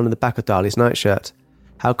blood was found in the back of Darlie's nightshirt.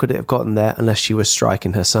 How could it have gotten there unless she was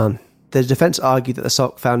striking her son? The defence argued that the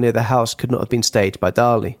sock found near the house could not have been staged by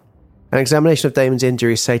Darlie. An examination of Damon's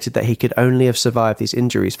injuries stated that he could only have survived these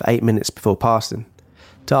injuries for 8 minutes before passing.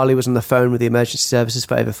 Darlie was on the phone with the emergency services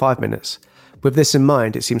for over 5 minutes. With this in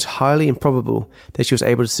mind, it seems highly improbable that she was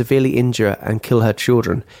able to severely injure and kill her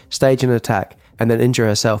children, stage an attack, and then injure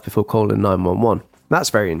herself before calling 911.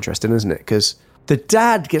 That's very interesting, isn't it? Because the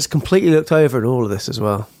dad gets completely looked over in all of this as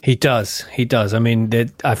well. He does. I mean,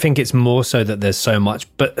 I think it's more so that there's so much,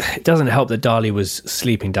 but it doesn't help that Darlie was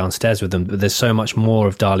sleeping downstairs with them, but there's so much more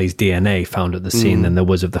of Darlie's DNA found at the scene than there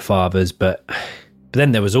was of the father's, but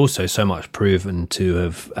then there was also so much proven to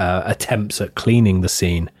have attempts at cleaning the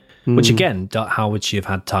scene. Which again, how would she have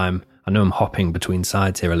had time? I know I'm hopping between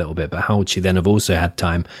sides here a little bit, but how would she then have also had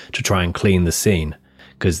time to try and clean the scene?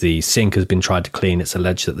 Because the sink has been tried to clean. It's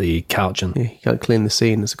alleged that the couch and... Yeah, you can't clean the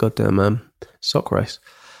scene. It's a goddamn sock race.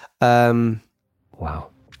 Wow.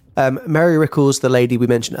 Mary Rickles, the lady we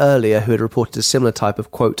mentioned earlier who had reported a similar type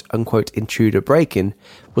of quote-unquote intruder break-in,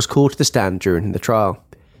 was called to the stand during the trial.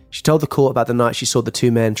 She told the court about the night she saw the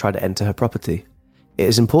 2 men try to enter her property. It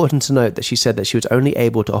is important to note that she said that she was only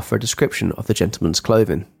able to offer a description of the gentleman's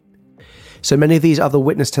clothing. So many of these other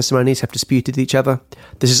witness testimonies have disputed each other.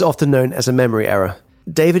 This is often known as a memory error.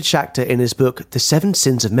 David Schachter, in his book The 7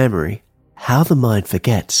 Sins of Memory, How the Mind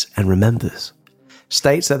Forgets and Remembers,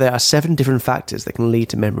 states that there are 7 different factors that can lead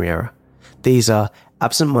to memory error. These are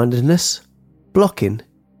absent-mindedness, blocking,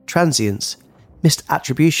 transience, missed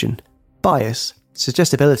attribution, bias,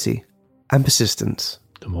 suggestibility, and persistence.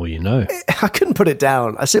 The more you know. I couldn't put it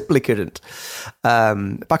down. I simply couldn't.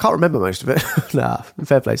 But I can't remember most of it.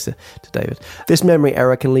 Fair play to David. This memory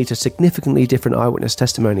error can lead to significantly different eyewitness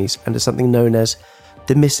testimonies and to something known as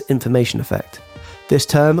the misinformation effect. This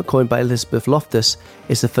term, coined by Elizabeth Loftus,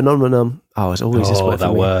 is the phenomenon... Oh, it's always this word for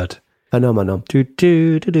that me. word. Phenomenon.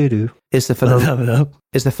 Is the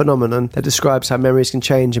phenomenon that describes how memories can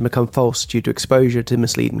change and become false due to exposure to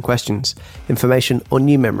misleading questions, information, or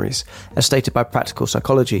new memories, as stated by practical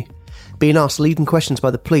psychology. Being asked leading questions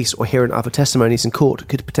by the police or hearing other testimonies in court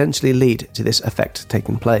could potentially lead to this effect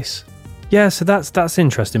taking place. Yeah, so that's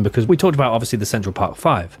interesting, because we talked about, obviously, the Central Park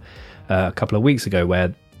 5 a couple of weeks ago,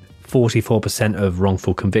 where 44% of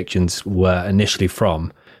wrongful convictions were initially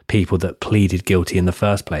from people that pleaded guilty in the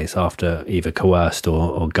first place after either coerced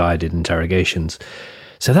or guided interrogations.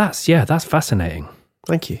 So that's fascinating.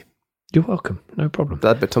 Thank you. You're welcome. No problem.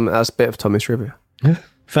 That's a bit of Tommy's trivia.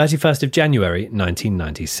 31st of January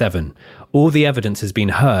 1997. All the evidence has been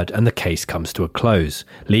heard and the case comes to a close,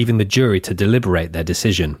 leaving the jury to deliberate their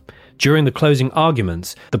decision. During the closing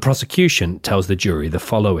arguments, the prosecution tells the jury the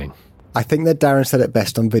following. I think that Darren said it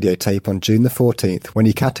best on videotape on June the 14th when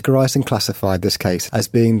he categorised and classified this case as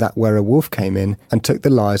being that where a wolf came in and took the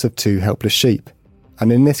lives of 2 helpless sheep.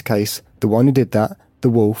 And in this case, the one who did that, the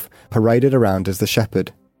wolf, paraded around as the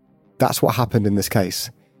shepherd. That's what happened in this case.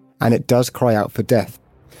 And it does cry out for death.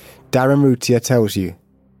 Darren Routier tells you,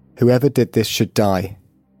 whoever did this should die.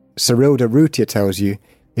 Cyrilda Routier tells you,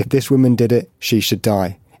 if this woman did it, she should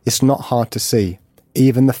die. It's not hard to see.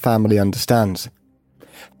 Even the family understands.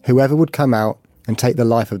 Whoever would come out and take the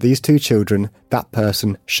life of these 2 children, that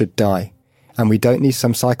person should die. And we don't need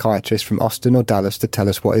some psychiatrist from Austin or Dallas to tell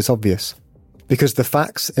us what is obvious. Because the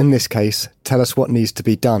facts, in this case, tell us what needs to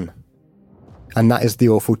be done. And that is the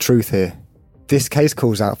awful truth here. This case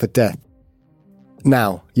calls out for death.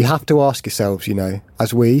 Now, you have to ask yourselves,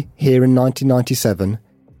 as we, here in 1997,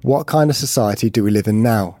 what kind of society do we live in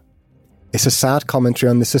now? It's a sad commentary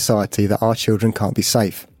on the society that our children can't be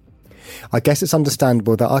safe. I guess it's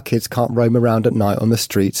understandable that our kids can't roam around at night on the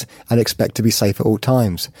streets and expect to be safe at all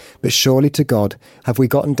times. But surely to God, have we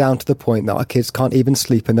gotten down to the point that our kids can't even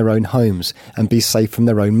sleep in their own homes and be safe from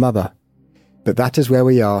their own mother? But that is where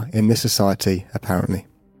we are in this society, apparently.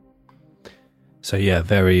 So yeah,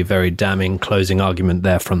 very, very damning closing argument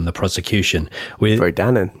there from the prosecution. Very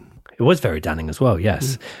damning. It was very damning as well,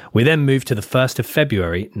 yes. We then moved to the 1st of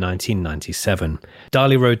February 1997.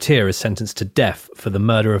 Darlie Routier is sentenced to death for the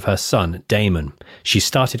murder of her son, Damon. She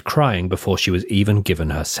started crying before she was even given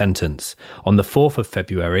her sentence. On the 4th of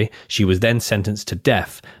February, she was then sentenced to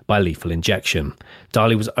death by lethal injection.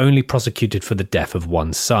 Darlie was only prosecuted for the death of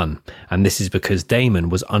one son, and this is because Damon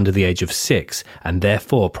was under the age of 6, and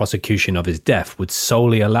therefore prosecution of his death would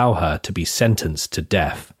solely allow her to be sentenced to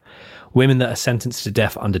death. Women that are sentenced to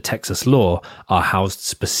death under Texas law are housed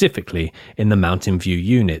specifically in the Mountain View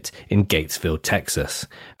unit in Gatesville, Texas,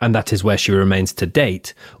 and that is where she remains to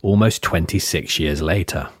date, almost 26 years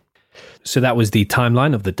later. So that was the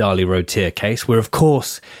timeline of the Darlie Routier case. We're of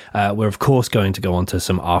course going to go on to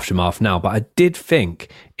some aftermath now, but I did think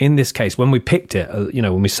in this case, when we picked it,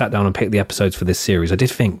 when we sat down and picked the episodes for this series, I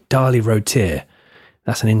did think Darlie Routier,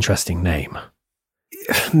 that's an interesting name.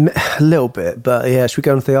 A little bit, but yeah, should we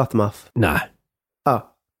go on to the aftermath? No. Oh.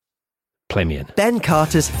 Play me in. Ben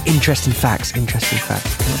Carter's Interesting Facts.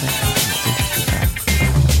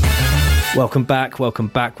 Welcome back.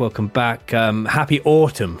 Happy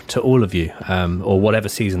autumn to all of you, or whatever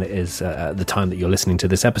season it is at the time that you're listening to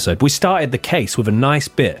this episode. We started the case with a nice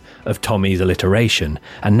bit of Tommy's alliteration,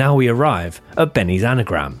 and now we arrive at Benny's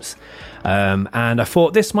anagrams. And I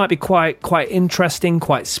thought this might be quite interesting,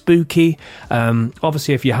 quite spooky.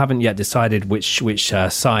 Obviously, if you haven't yet decided which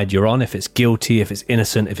side you're on, if it's guilty, if it's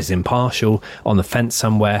innocent, if it's impartial, on the fence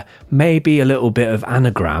somewhere, maybe a little bit of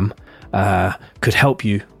anagram could help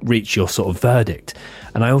you reach your sort of verdict.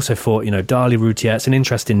 And I also thought, Darlie Routier, it's an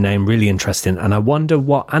interesting name, really interesting, and I wonder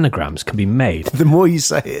what anagrams can be made. The more you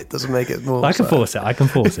say it, doesn't make it more. I can force it. I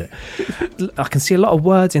can see a lot of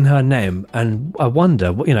words in her name, and I wonder,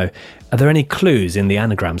 are there any clues in the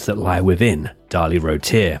anagrams that lie within Darlie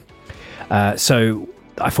Routier? So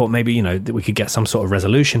I thought maybe, that we could get some sort of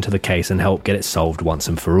resolution to the case and help get it solved once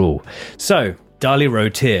and for all. So, Darlie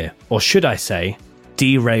Routier, or should I say,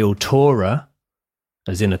 Derailtora,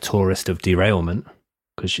 as in a tourist of derailment,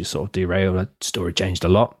 because she sort of derailed, her story changed a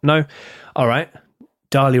lot. No? All right.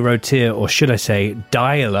 Darlie Routier, or should I say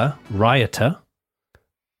Dialer Rioter,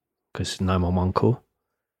 because 911 call.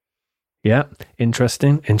 Yeah,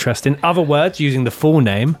 interesting. Other words using the full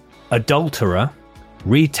name, adulterer,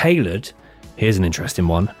 retailored, here's an interesting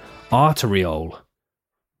one, arteriole.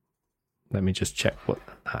 Let me just check what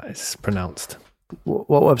that is pronounced.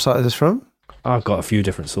 What website is this from? I've got a few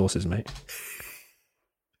different sources, mate.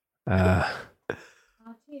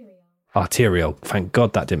 Arteriole. Thank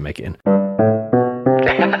God that didn't make it in.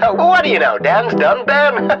 What do you know? Dan's done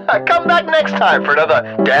Ben. Come back next time for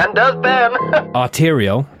another Dan Does Ben.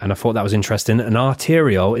 Arteriole, and I thought that was interesting. An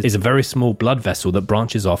arteriole is a very small blood vessel that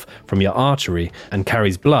branches off from your artery and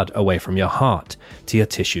carries blood away from your heart to your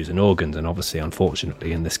tissues and organs. And obviously,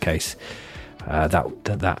 unfortunately, in this case,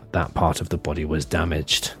 that part of the body was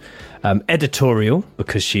damaged. Editorial,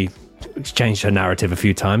 because she changed her narrative a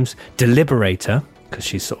few times. Deliberator, because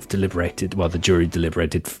she sort of deliberated, well, the jury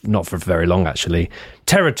deliberated not for very long, actually.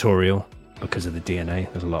 Territorial, because of the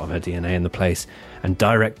DNA. There's a lot of her DNA in the place. And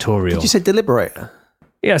directorial. Did you say deliberator?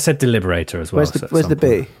 Yeah, I said deliberator as well. Where's the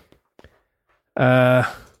B?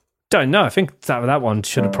 Don't know. I think that one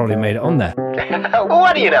should have probably made it on there.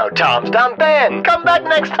 What do you know? Tom's done Ben. Come back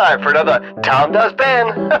next time for another Tom Does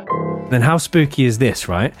Ben. Then how spooky is this,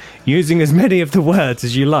 right? Using as many of the words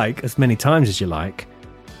as you like, as many times as you like.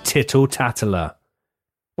 Tittle-tattler.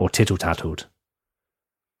 Or tittle-tattled.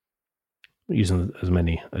 Using as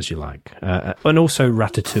many as you like. And also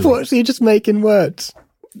ratatouille. What, so you're just making words?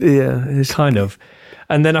 Yeah. It's kind of.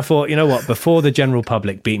 And then I thought, you know what? Before the general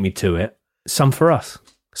public beat me to it, some for us.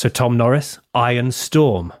 So Tom Norris, Iron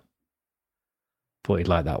Storm. Thought you'd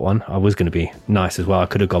like that one. I was going to be nice as well. I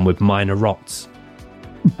could have gone with Minor Rots.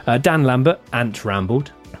 Dan Lambert, Ant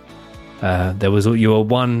Rambled. You were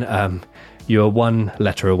one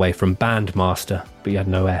letter away from Bandmaster, but you had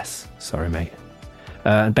no S. Sorry, mate.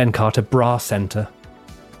 And Ben Carter, Bra Centre.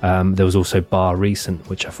 There was also Bar Recent,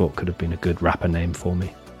 which I thought could have been a good rapper name for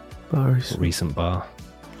me. Bar Recent. Recent Bar.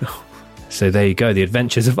 So there you go, the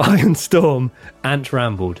adventures of Iron Storm, Ant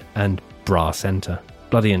Rambled, and Bra Centre.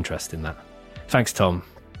 Bloody interest in that. Thanks, Tom.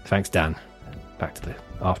 Thanks, Dan. Back to the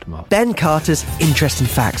aftermath. Ben Carter's Interesting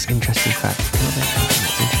Facts.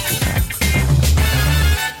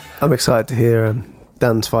 I'm excited to hear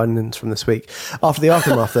Dan's findings from this week. After the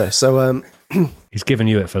aftermath, though. So, he's given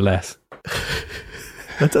you it for less.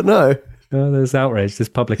 I don't know. Oh, there's outrage. There's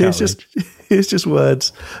public outrage. Here's just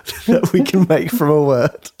words that we can make from a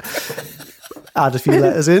word. Add a few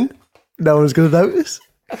letters in. No one's going to notice.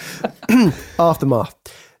 Aftermath.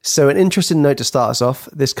 So an interesting note to start us off.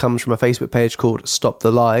 This comes from a Facebook page called Stop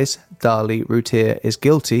the Lies. Darlie Routier is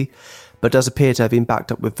guilty, but does appear to have been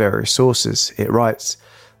backed up with various sources. It writes,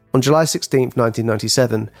 on July 16th,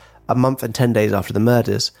 1997, a month and 10 days after the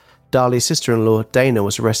murders, Darlie's sister-in-law, Dana,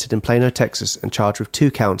 was arrested in Plano, Texas, and charged with 2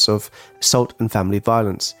 counts of assault and family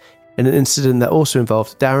violence, in an incident that also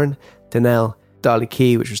involved Darren, Danelle, Darlie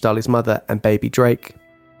Key, which was Darlie's mother, and baby Drake.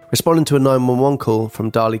 Responding to a 911 call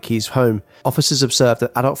from Darlie Key's home, officers observed an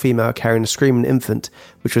adult female carrying a screaming infant,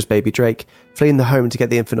 which was baby Drake, fleeing the home to get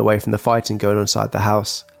the infant away from the fighting going on inside the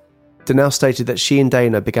house. Danelle stated that she and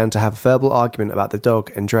Dana began to have a verbal argument about the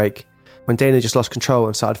dog and Drake, when Dana just lost control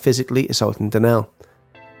and started physically assaulting Danelle.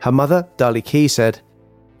 Her mother, Darlie Key, said,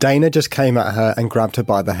 Dana just came at her and grabbed her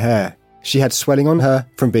by the hair. She had swelling on her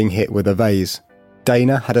from being hit with a vase.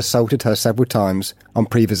 Dana had assaulted her several times on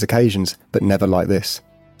previous occasions, but never like this.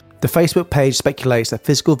 The Facebook page speculates that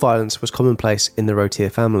physical violence was commonplace in the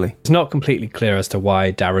Routier family. It's not completely clear as to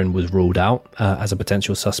why Darren was ruled out as a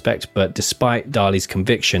potential suspect, but despite Darlie's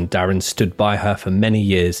conviction, Darren stood by her for many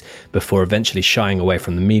years before eventually shying away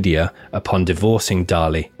from the media upon divorcing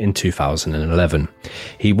Darlie in 2011.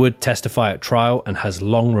 He would testify at trial and has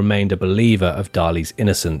long remained a believer of Darlie's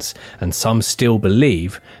innocence, and some still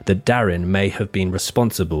believe that Darren may have been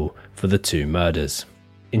responsible for the 2 murders.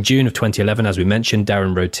 In June of 2011, as we mentioned,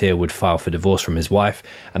 Darren Routier would file for divorce from his wife,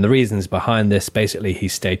 and the reasons behind this, basically he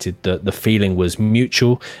stated that the feeling was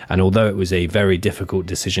mutual, and although it was a very difficult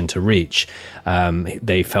decision to reach,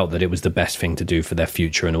 they felt that it was the best thing to do for their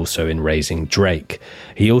future and also in raising Drake.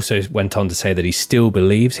 He also went on to say that he still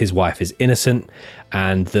believes his wife is innocent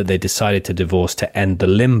and that they decided to divorce to end the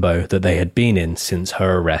limbo that they had been in since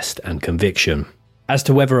her arrest and conviction. As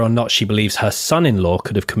to whether or not she believes her son-in-law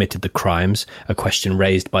could have committed the crimes, a question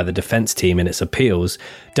raised by the defence team in its appeals,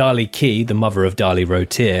 Darlie Key, the mother of Darlie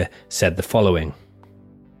Routier, said the following.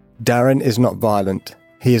 Darren is not violent.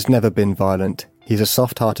 He has never been violent. He's a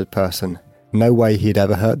soft-hearted person. No way he'd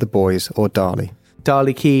ever hurt the boys or Darlie.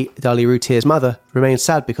 Darlie Key, Darlie Routier's mother, remains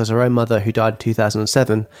sad because her own mother, who died in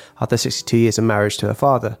 2007 after 62 years of marriage to her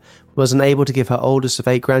father, was unable to give her oldest of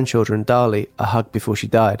 8 grandchildren, Darlie, a hug before she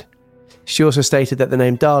died. She also stated that the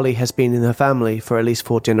name Darlie has been in her family for at least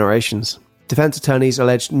 4 generations. Defence attorneys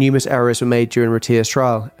alleged numerous errors were made during Routier's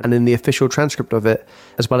trial and in the official transcript of it,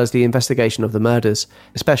 as well as the investigation of the murders,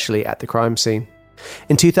 especially at the crime scene.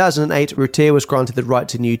 In 2008, Routier was granted the right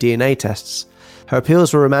to new DNA tests. Her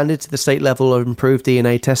appeals were remanded to the state level of improved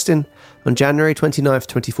DNA testing. On January 29,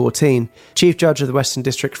 2014, Chief Judge of the Western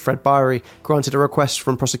District, Fred Byrie, granted a request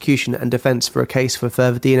from prosecution and defence for a case for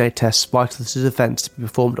further DNA tests vital to defence to be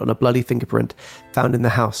performed on a bloody fingerprint found in the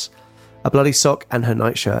house, a bloody sock and her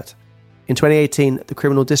nightshirt. In 2018, the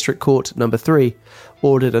Criminal District Court No. 3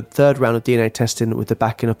 ordered a third round of DNA testing with the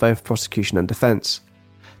backing of both prosecution and defence.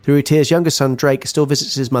 The Routier's younger son, Drake, still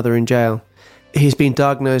visits his mother in jail. He's been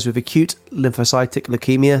diagnosed with acute lymphocytic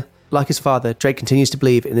leukemia. Like his father, Drake continues to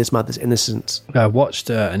believe in his mother's innocence. I watched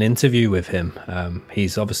an interview with him.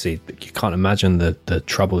 He's obviously, you can't imagine the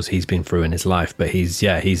troubles he's been through in his life, but he's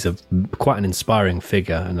quite an inspiring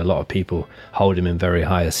figure, and a lot of people hold him in very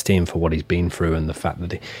high esteem for what he's been through and the fact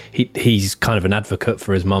that he's kind of an advocate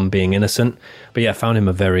for his mum being innocent. But yeah, I found him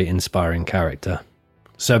a very inspiring character.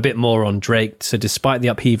 So a bit more on Drake. So despite the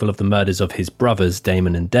upheaval of the murders of his brothers,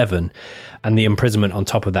 Damon and Devon, and the imprisonment on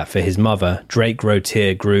top of that for his mother, Drake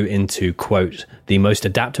Routier grew into, quote, the most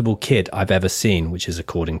adaptable kid I've ever seen, which is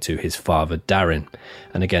according to his father, Darren.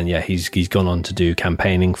 And again, yeah, he's gone on to do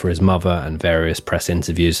campaigning for his mother and various press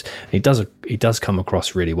interviews. He does come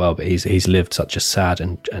across really well, but he's lived such a sad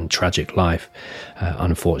and tragic life,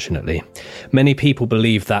 unfortunately. Many people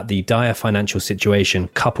believe that the dire financial situation,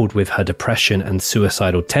 coupled with her depression and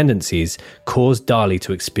suicidal tendencies, caused Darlie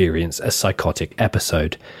to experience a psychotic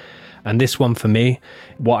episode. And this one, for me,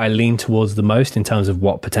 what I lean towards the most in terms of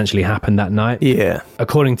what potentially happened that night. Yeah.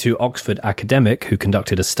 According to Oxford academic who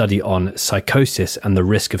conducted a study on psychosis and the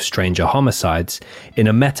risk of stranger homicides, in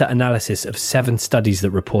a meta-analysis of 7 studies that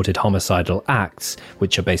reported homicidal acts,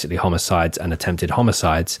 which are basically homicides and attempted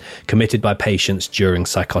homicides, committed by patients during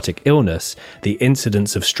psychotic illness, the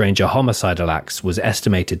incidence of stranger homicidal acts was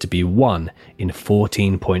estimated to be 1 in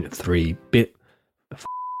 14.3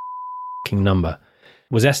 number.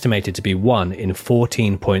 Was estimated to be 1 in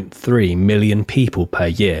 14.3 million people per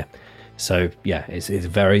year. So yeah, it's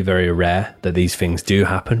very, very rare that these things do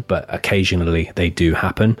happen, but occasionally they do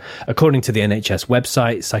happen. According to the NHS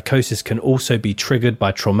website, psychosis can also be triggered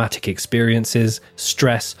by traumatic experiences,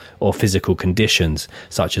 stress, or physical conditions,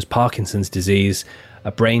 such as Parkinson's disease,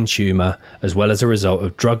 a brain tumour, as well as a result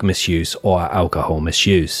of drug misuse or alcohol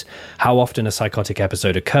misuse. How often a psychotic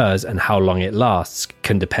episode occurs and how long it lasts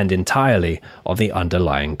can depend entirely on the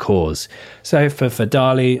underlying cause. So for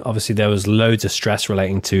Darlie, obviously there was loads of stress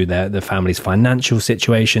relating to the family's financial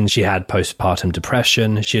situation. She had postpartum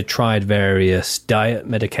depression. She had tried various diet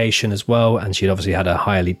medication as well, and she'd obviously had a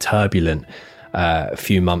highly turbulent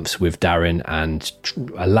few months with Darren and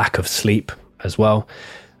a lack of sleep as well.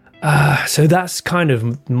 So that's kind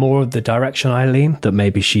of more of the direction I lean, that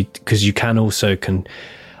maybe because you can also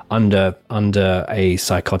under a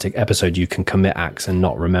psychotic episode, you can commit acts and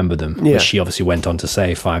not remember them, which she obviously went on to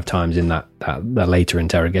say 5 times in that later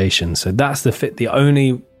interrogation. So that's the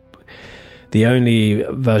only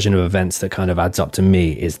version of events that kind of adds up to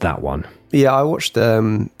me is that one. Yeah, I watched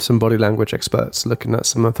some body language experts looking at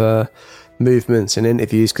some of her movements in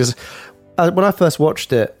interviews, because when I first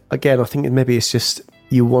watched it, again, I think maybe it's just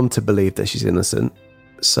you want to believe that she's innocent,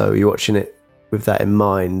 so you're watching it with that in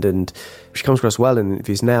mind, and she comes across well in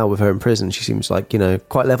interviews now with her in prison. She seems like,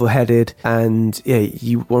 quite level-headed, and yeah,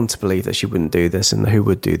 you want to believe that she wouldn't do this, and who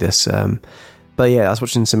would do this. But yeah, I was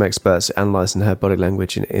watching some experts analysing her body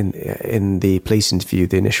language in the police interview,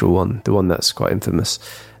 the initial one, the one that's quite infamous,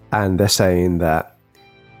 and they're saying that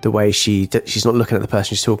the way she's not looking at the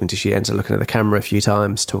person she's talking to, she ends up looking at the camera a few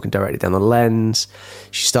times, talking directly down the lens.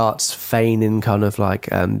 She starts feigning kind of like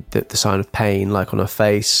the sign of pain, like on her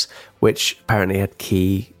face, which apparently had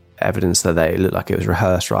key evidence that it looked like it was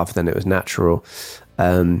rehearsed rather than it was natural.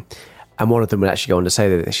 And one of them would actually go on to say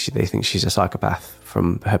that they think she's a psychopath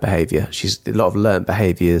from her behaviour. She's a lot of learnt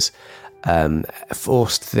behaviours,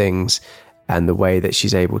 forced things, and the way that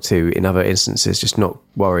she's able to, in other instances, just not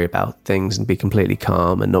worry about things and be completely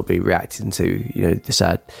calm and not be reacting to, the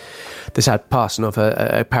sad passing of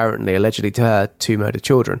her, allegedly to her 2 murdered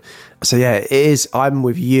children. So yeah, it is. I'm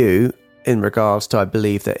with you in regards to, I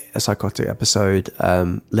believe that a psychotic episode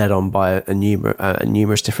led on by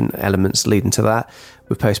numerous different elements leading to that.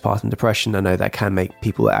 With postpartum depression, I know that can make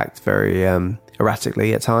people act very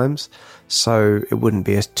erratically at times. So it wouldn't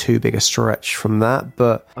be too big a stretch from that.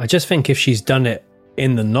 But I just think if she's done it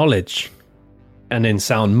in the knowledge and in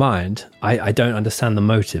sound mind, I don't understand the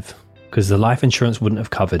motive, because the life insurance wouldn't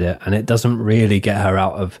have covered it, and it doesn't really get her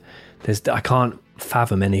out of this. I can't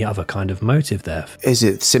fathom any other kind of motive there. Is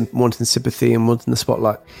it wanting sympathy and wanting the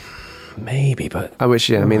spotlight? maybe, but I wish.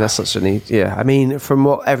 Yeah, I mean that's such a need. Yeah, I mean from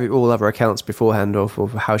what all other accounts beforehand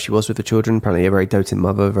of how she was with the children, apparently a very doting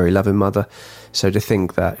mother, very loving mother. So to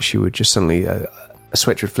think that she would just suddenly a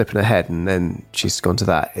switch would flip in her head and then she's gone to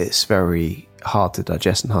that, it's very hard to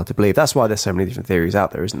digest and hard to believe. That's why there's so many different theories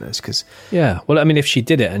out there, isn't there? Because well, I mean, if she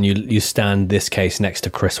did it and you stand this case next to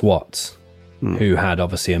Chris Watts, who had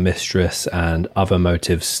obviously a mistress and other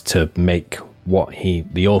motives to make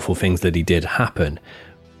the awful things that he did happen.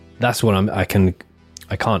 That's what I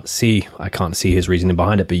can't see his reasoning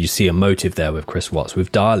behind it, but you see a motive there with Chris Watts.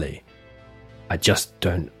 With Darlie, I just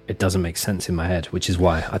don't, it doesn't make sense in my head, which is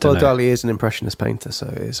why I don't know. Darlie is an impressionist painter,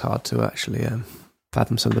 so it's hard to actually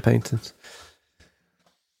fathom some of the paintings.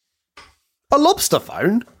 A lobster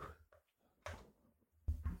phone?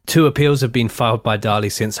 2 appeals have been filed by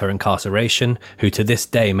Darlie since her incarceration, who to this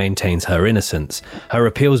day maintains her innocence. Her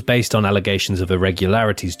appeals based on allegations of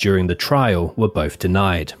irregularities during the trial were both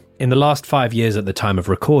denied. In the last 5 years at the time of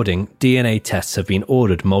recording, DNA tests have been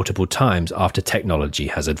ordered multiple times after technology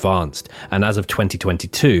has advanced, and as of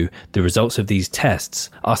 2022, the results of these tests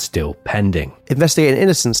are still pending.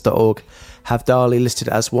 InvestigatingInnocence.org have Darlie listed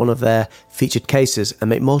as one of their featured cases and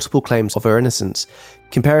make multiple claims of her innocence,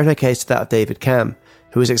 comparing her case to that of David Cam,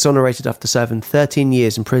 who was exonerated after serving 13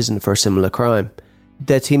 years in prison for a similar crime.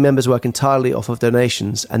 Their team members work entirely off of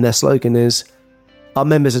donations, and their slogan is, "Our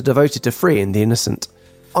members are devoted to freeing the innocent."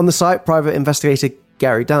 On the site, private investigator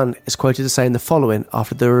Gary Dunn is quoted as saying the following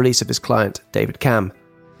after the release of his client, David Cam.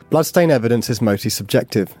 Bloodstain evidence is mostly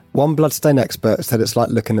subjective. One bloodstain expert said it's like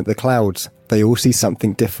looking at the clouds. They all see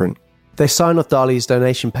something different. They sign off Darlie's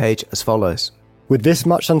donation page as follows. With this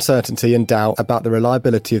much uncertainty and doubt about the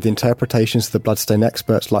reliability of the interpretations of the bloodstain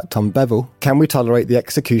experts like Tom Bevel, can we tolerate the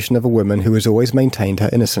execution of a woman who has always maintained her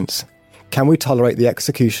innocence? Can we tolerate the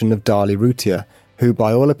execution of Darlie Routier, who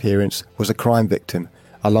by all appearance was a crime victim,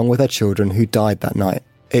 along with her children who died that night?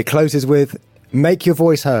 It closes with, "Make your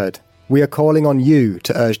voice heard. We are calling on you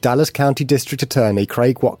to urge Dallas County District Attorney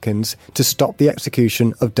Craig Watkins to stop the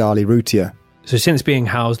execution of Darlie Routier." So since being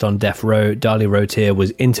housed on death row, Darlie Routier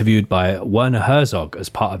was interviewed by Werner Herzog as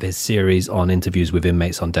part of his series on interviews with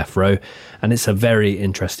inmates on death row. And it's a very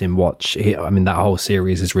interesting watch. That whole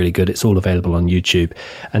series is really good. It's all available on YouTube.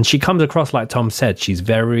 And she comes across, like Tom said, she's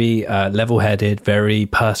very level-headed, very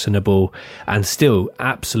personable, and still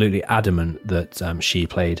absolutely adamant that she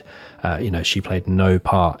played no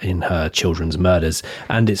part in her children's murders.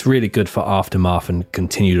 And it's really good for aftermath and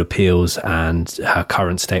continued appeals and her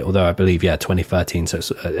current state, although I believe, 2013, so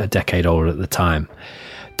it's a decade older at the time.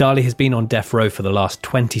 Darlie has been on death row for the last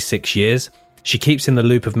 26 years. She keeps in the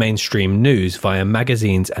loop of mainstream news via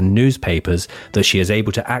magazines and newspapers that she is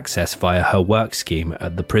able to access via her work scheme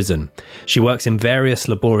at the prison. She works in various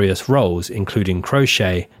laborious roles, including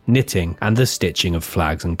crochet, knitting, and the stitching of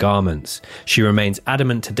flags and garments. She remains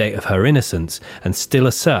adamant to date of her innocence and still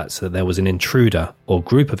asserts that there was an intruder, or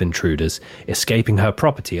group of intruders, escaping her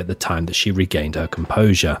property at the time that she regained her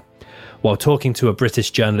composure. While talking to a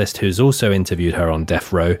British journalist who's also interviewed her on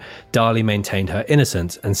death row, Darlie maintained her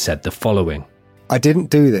innocence and said the following. "I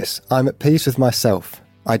didn't do this. I'm at peace with myself.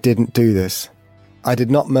 I didn't do this. I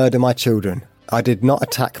did not murder my children. I did not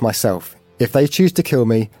attack myself. If they choose to kill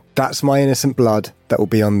me, that's my innocent blood that will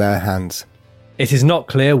be on their hands." It is not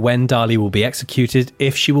clear when Darlie will be executed,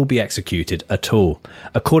 if she will be executed at all.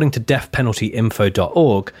 According to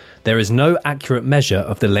deathpenaltyinfo.org, there is no accurate measure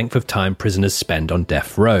of the length of time prisoners spend on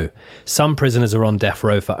death row. Some prisoners are on death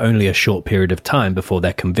row for only a short period of time before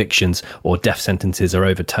their convictions or death sentences are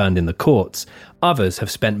overturned in the courts. Others have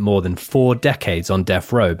spent more than 4 decades on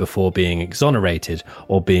death row before being exonerated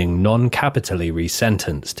or being non-capitally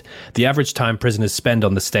resentenced. The average time prisoners spend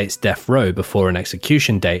on the state's death row before an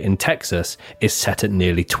execution date in Texas is set at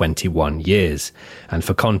nearly 21 years. And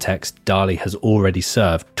for context, Darlie has already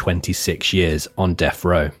served 26 years on death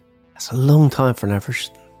row. That's a long time for an average.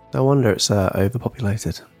 No wonder it's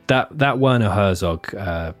overpopulated. That Werner Herzog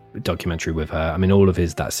documentary with her, all of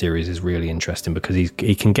that series is really interesting because he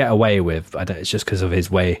can get away with, it's just because of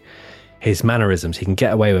his mannerisms, he can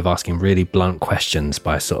get away with asking really blunt questions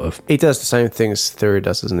by sort of... He does the same thing as Theory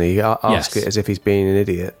does, doesn't he? He asks it as if he's being an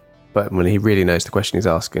idiot, but when he really knows the question he's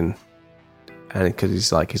asking, and because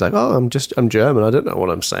he's like, oh, I'm German, I don't know what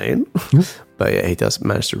I'm saying. But yeah, he does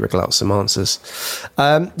manage to wriggle out some answers.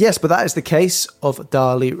 Yes, but that is the case of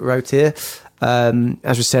Darlie Routier.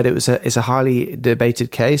 As we said, it's a highly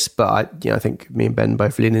debated case, but I think me and Ben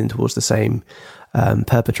both leaning towards the same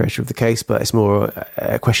perpetrator of the case, but it's more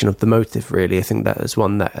a question of the motive, really. I think that is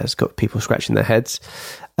one that has got people scratching their heads.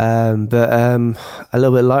 But a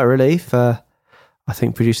little bit lighter relief. I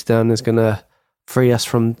think producer Dan is going to free us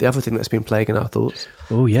from the other thing that's been plaguing our thoughts.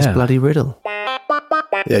 Oh, yeah. This bloody riddle.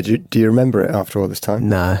 Yeah, do you remember it after all this time?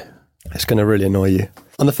 No. It's going to really annoy you.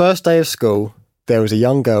 On the first day of school, there was a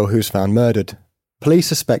young girl who was found murdered. Police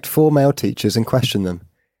suspect 4 male teachers and question them.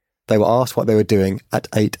 They were asked what they were doing at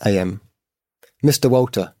 8 a.m. Mr.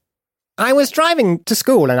 Walter. I was driving to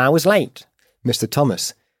school and I was late. Mr.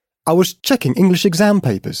 Thomas. I was checking English exam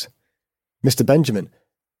papers. Mr. Benjamin.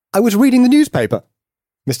 I was reading the newspaper.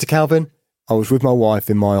 Mr. Calvin. I was with my wife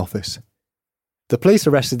in my office. The police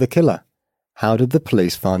arrested the killer. How did the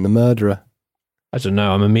police find the murderer? I don't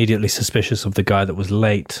know. I'm immediately suspicious of the guy that was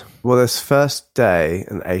late. Well, this first day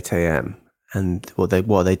at 8 a.m. and what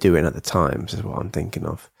are they doing at the times is what I'm thinking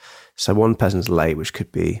of. So one person's late, which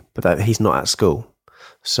could be, but he's not at school.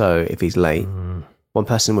 So if he's late, one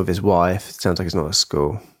person with his wife, it sounds like he's not at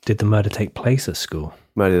school. Did the murder take place at school?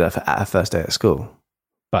 Murdered at her first day at school.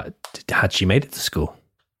 But had she made it to school?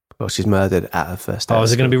 Well, she's murdered at her first day. Oh,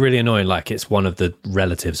 is it going to be really annoying? Like it's one of the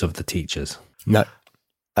relatives of the teachers? No.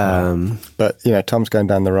 But, Tom's going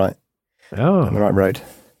down the right road.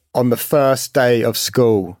 On the first day of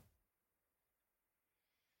school.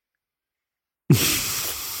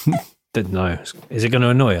 Didn't know. Is it going to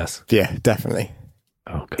annoy us? Yeah, definitely.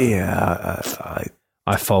 Oh, God. Yeah,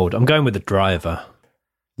 I fold. I'm going with the driver.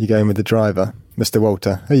 You going with the driver, Mr.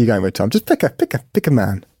 Walter? Who are you going with, Tom? Just pick a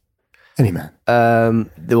man. Any man.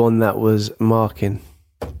 The one that was marking.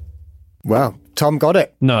 Well, Tom got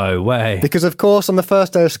it. No way. Because, of course, on the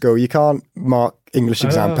first day of school, you can't mark English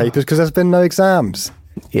exam papers because there's been no exams.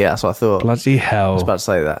 Yeah, that's what I thought. Bloody hell. I was about to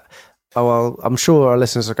say that. Oh, well, I'm sure our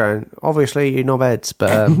listeners are going, obviously, you're knobheads,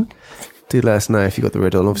 but do let us know if you got the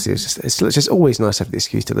riddle. And obviously, it's just always nice to have the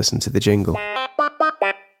excuse to listen to the jingle.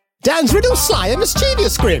 Dan's riddle sly and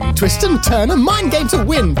mischievous grim. Twist and turn, a mind game to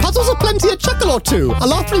win. Puzzles aplenty, a chuckle or two. A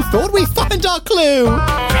laughing thought, we find our clue.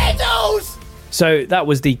 Riddles! So that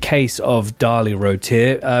was the case of Darlie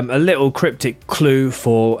Routier. A little cryptic clue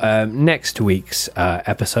for next week's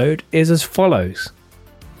episode is as follows.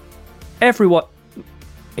 Every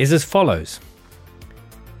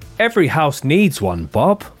house needs one,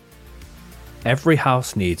 Bob. Every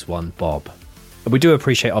house needs one, Bob. We do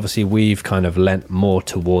appreciate, obviously, we've kind of lent more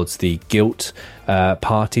towards the guilt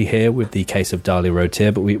party here with the case of Darlie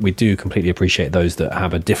Routier, but we do completely appreciate those that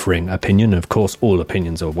have a differing opinion. Of course, all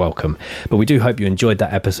opinions are welcome, but we do hope you enjoyed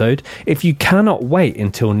that episode. If you cannot wait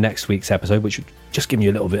until next week's episode, which just giving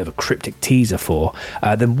you a little bit of a cryptic teaser for,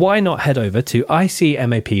 then why not head over to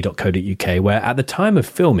icmap.co.uk, where at the time of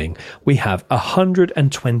filming, we have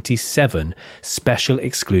 127 special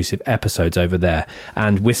exclusive episodes over there.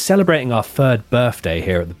 And we're celebrating our 3rd birthday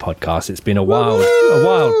here at the podcast. It's been a wild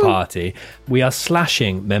party. We are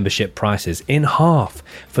slashing membership prices in half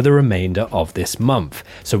for the remainder of this month.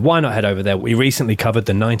 So why not head over there? We recently covered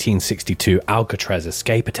the 1962 Alcatraz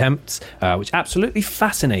escape attempts, which absolutely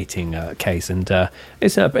fascinating case. And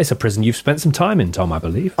it's a prison you've spent some time in, Tom, I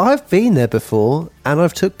believe. I've been there before, and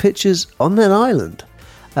I've took pictures on an island.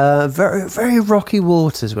 Very, very rocky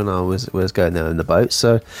waters when I was going there in the boat.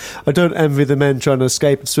 So I don't envy the men trying to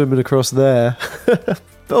escape and swimming across there.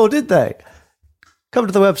 Or did they? Come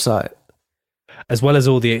to the website. As well as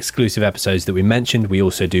all the exclusive episodes that we mentioned, we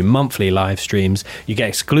also do monthly live streams. You get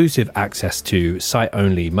exclusive access to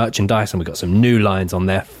site-only merchandise, and we've got some new lines on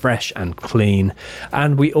there, fresh and clean.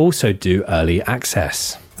 And we also do early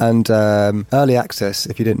access. And early access,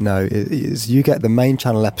 if you didn't know, is you get the main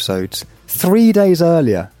channel episodes 3 days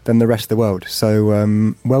earlier than the rest of the world.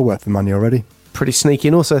 So well worth the money already. Pretty sneaky.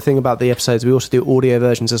 And also a thing about the episodes, we also do audio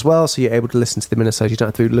versions as well, so you're able to listen to them in a, so you don't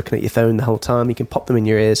have to be looking at your phone the whole time. You can pop them in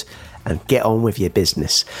your ears and get on with your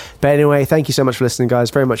business. But anyway, thank you so much for listening, guys.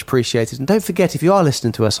 Very much appreciated. And don't forget, if you are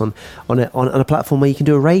listening to us on a platform where you can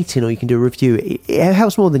do a rating or you can do a review, it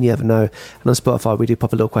helps more than you ever know. And on Spotify, we do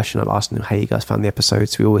pop a little question up asking how you guys found the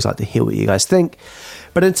episodes. We always like to hear what you guys think.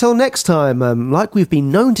 But until next time, like we've been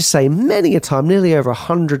known to say many a time, nearly over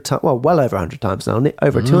 100 times, well over 100 times now,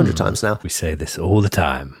 over 200 times now. We say this all the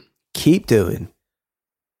time. Keep doing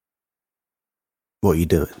what you're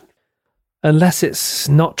doing. Unless it's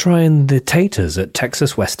not trying the taters at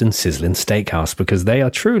Texas Western Sizzling Steakhouse, because they are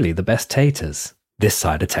truly the best taters this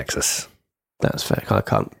side of Texas. That's fair. I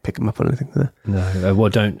can't pick them up on anything there. No, well,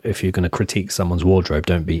 don't, if you're going to critique someone's wardrobe,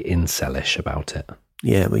 don't be incelish about it.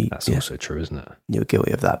 Yeah, that's also true, isn't it? You were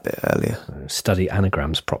guilty of that bit earlier. Study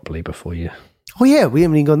anagrams properly before you... Oh yeah, we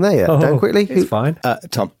haven't even gone there yet. Down quickly. It's fine.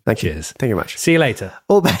 Tom, thank you. Cheers. Thank you very much. See you later.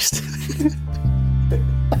 All the best.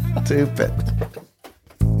 Stupid.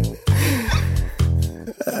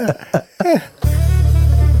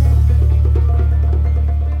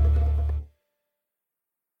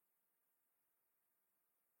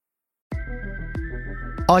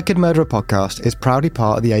 I Could Murder a Podcast is proudly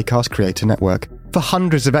part of the Acast Creator Network. For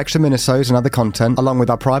hundreds of extra minisodes and other content, along with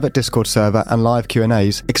our private Discord server and live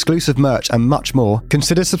Q&As, exclusive merch and much more,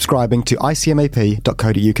 consider subscribing to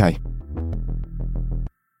icmap.co.uk.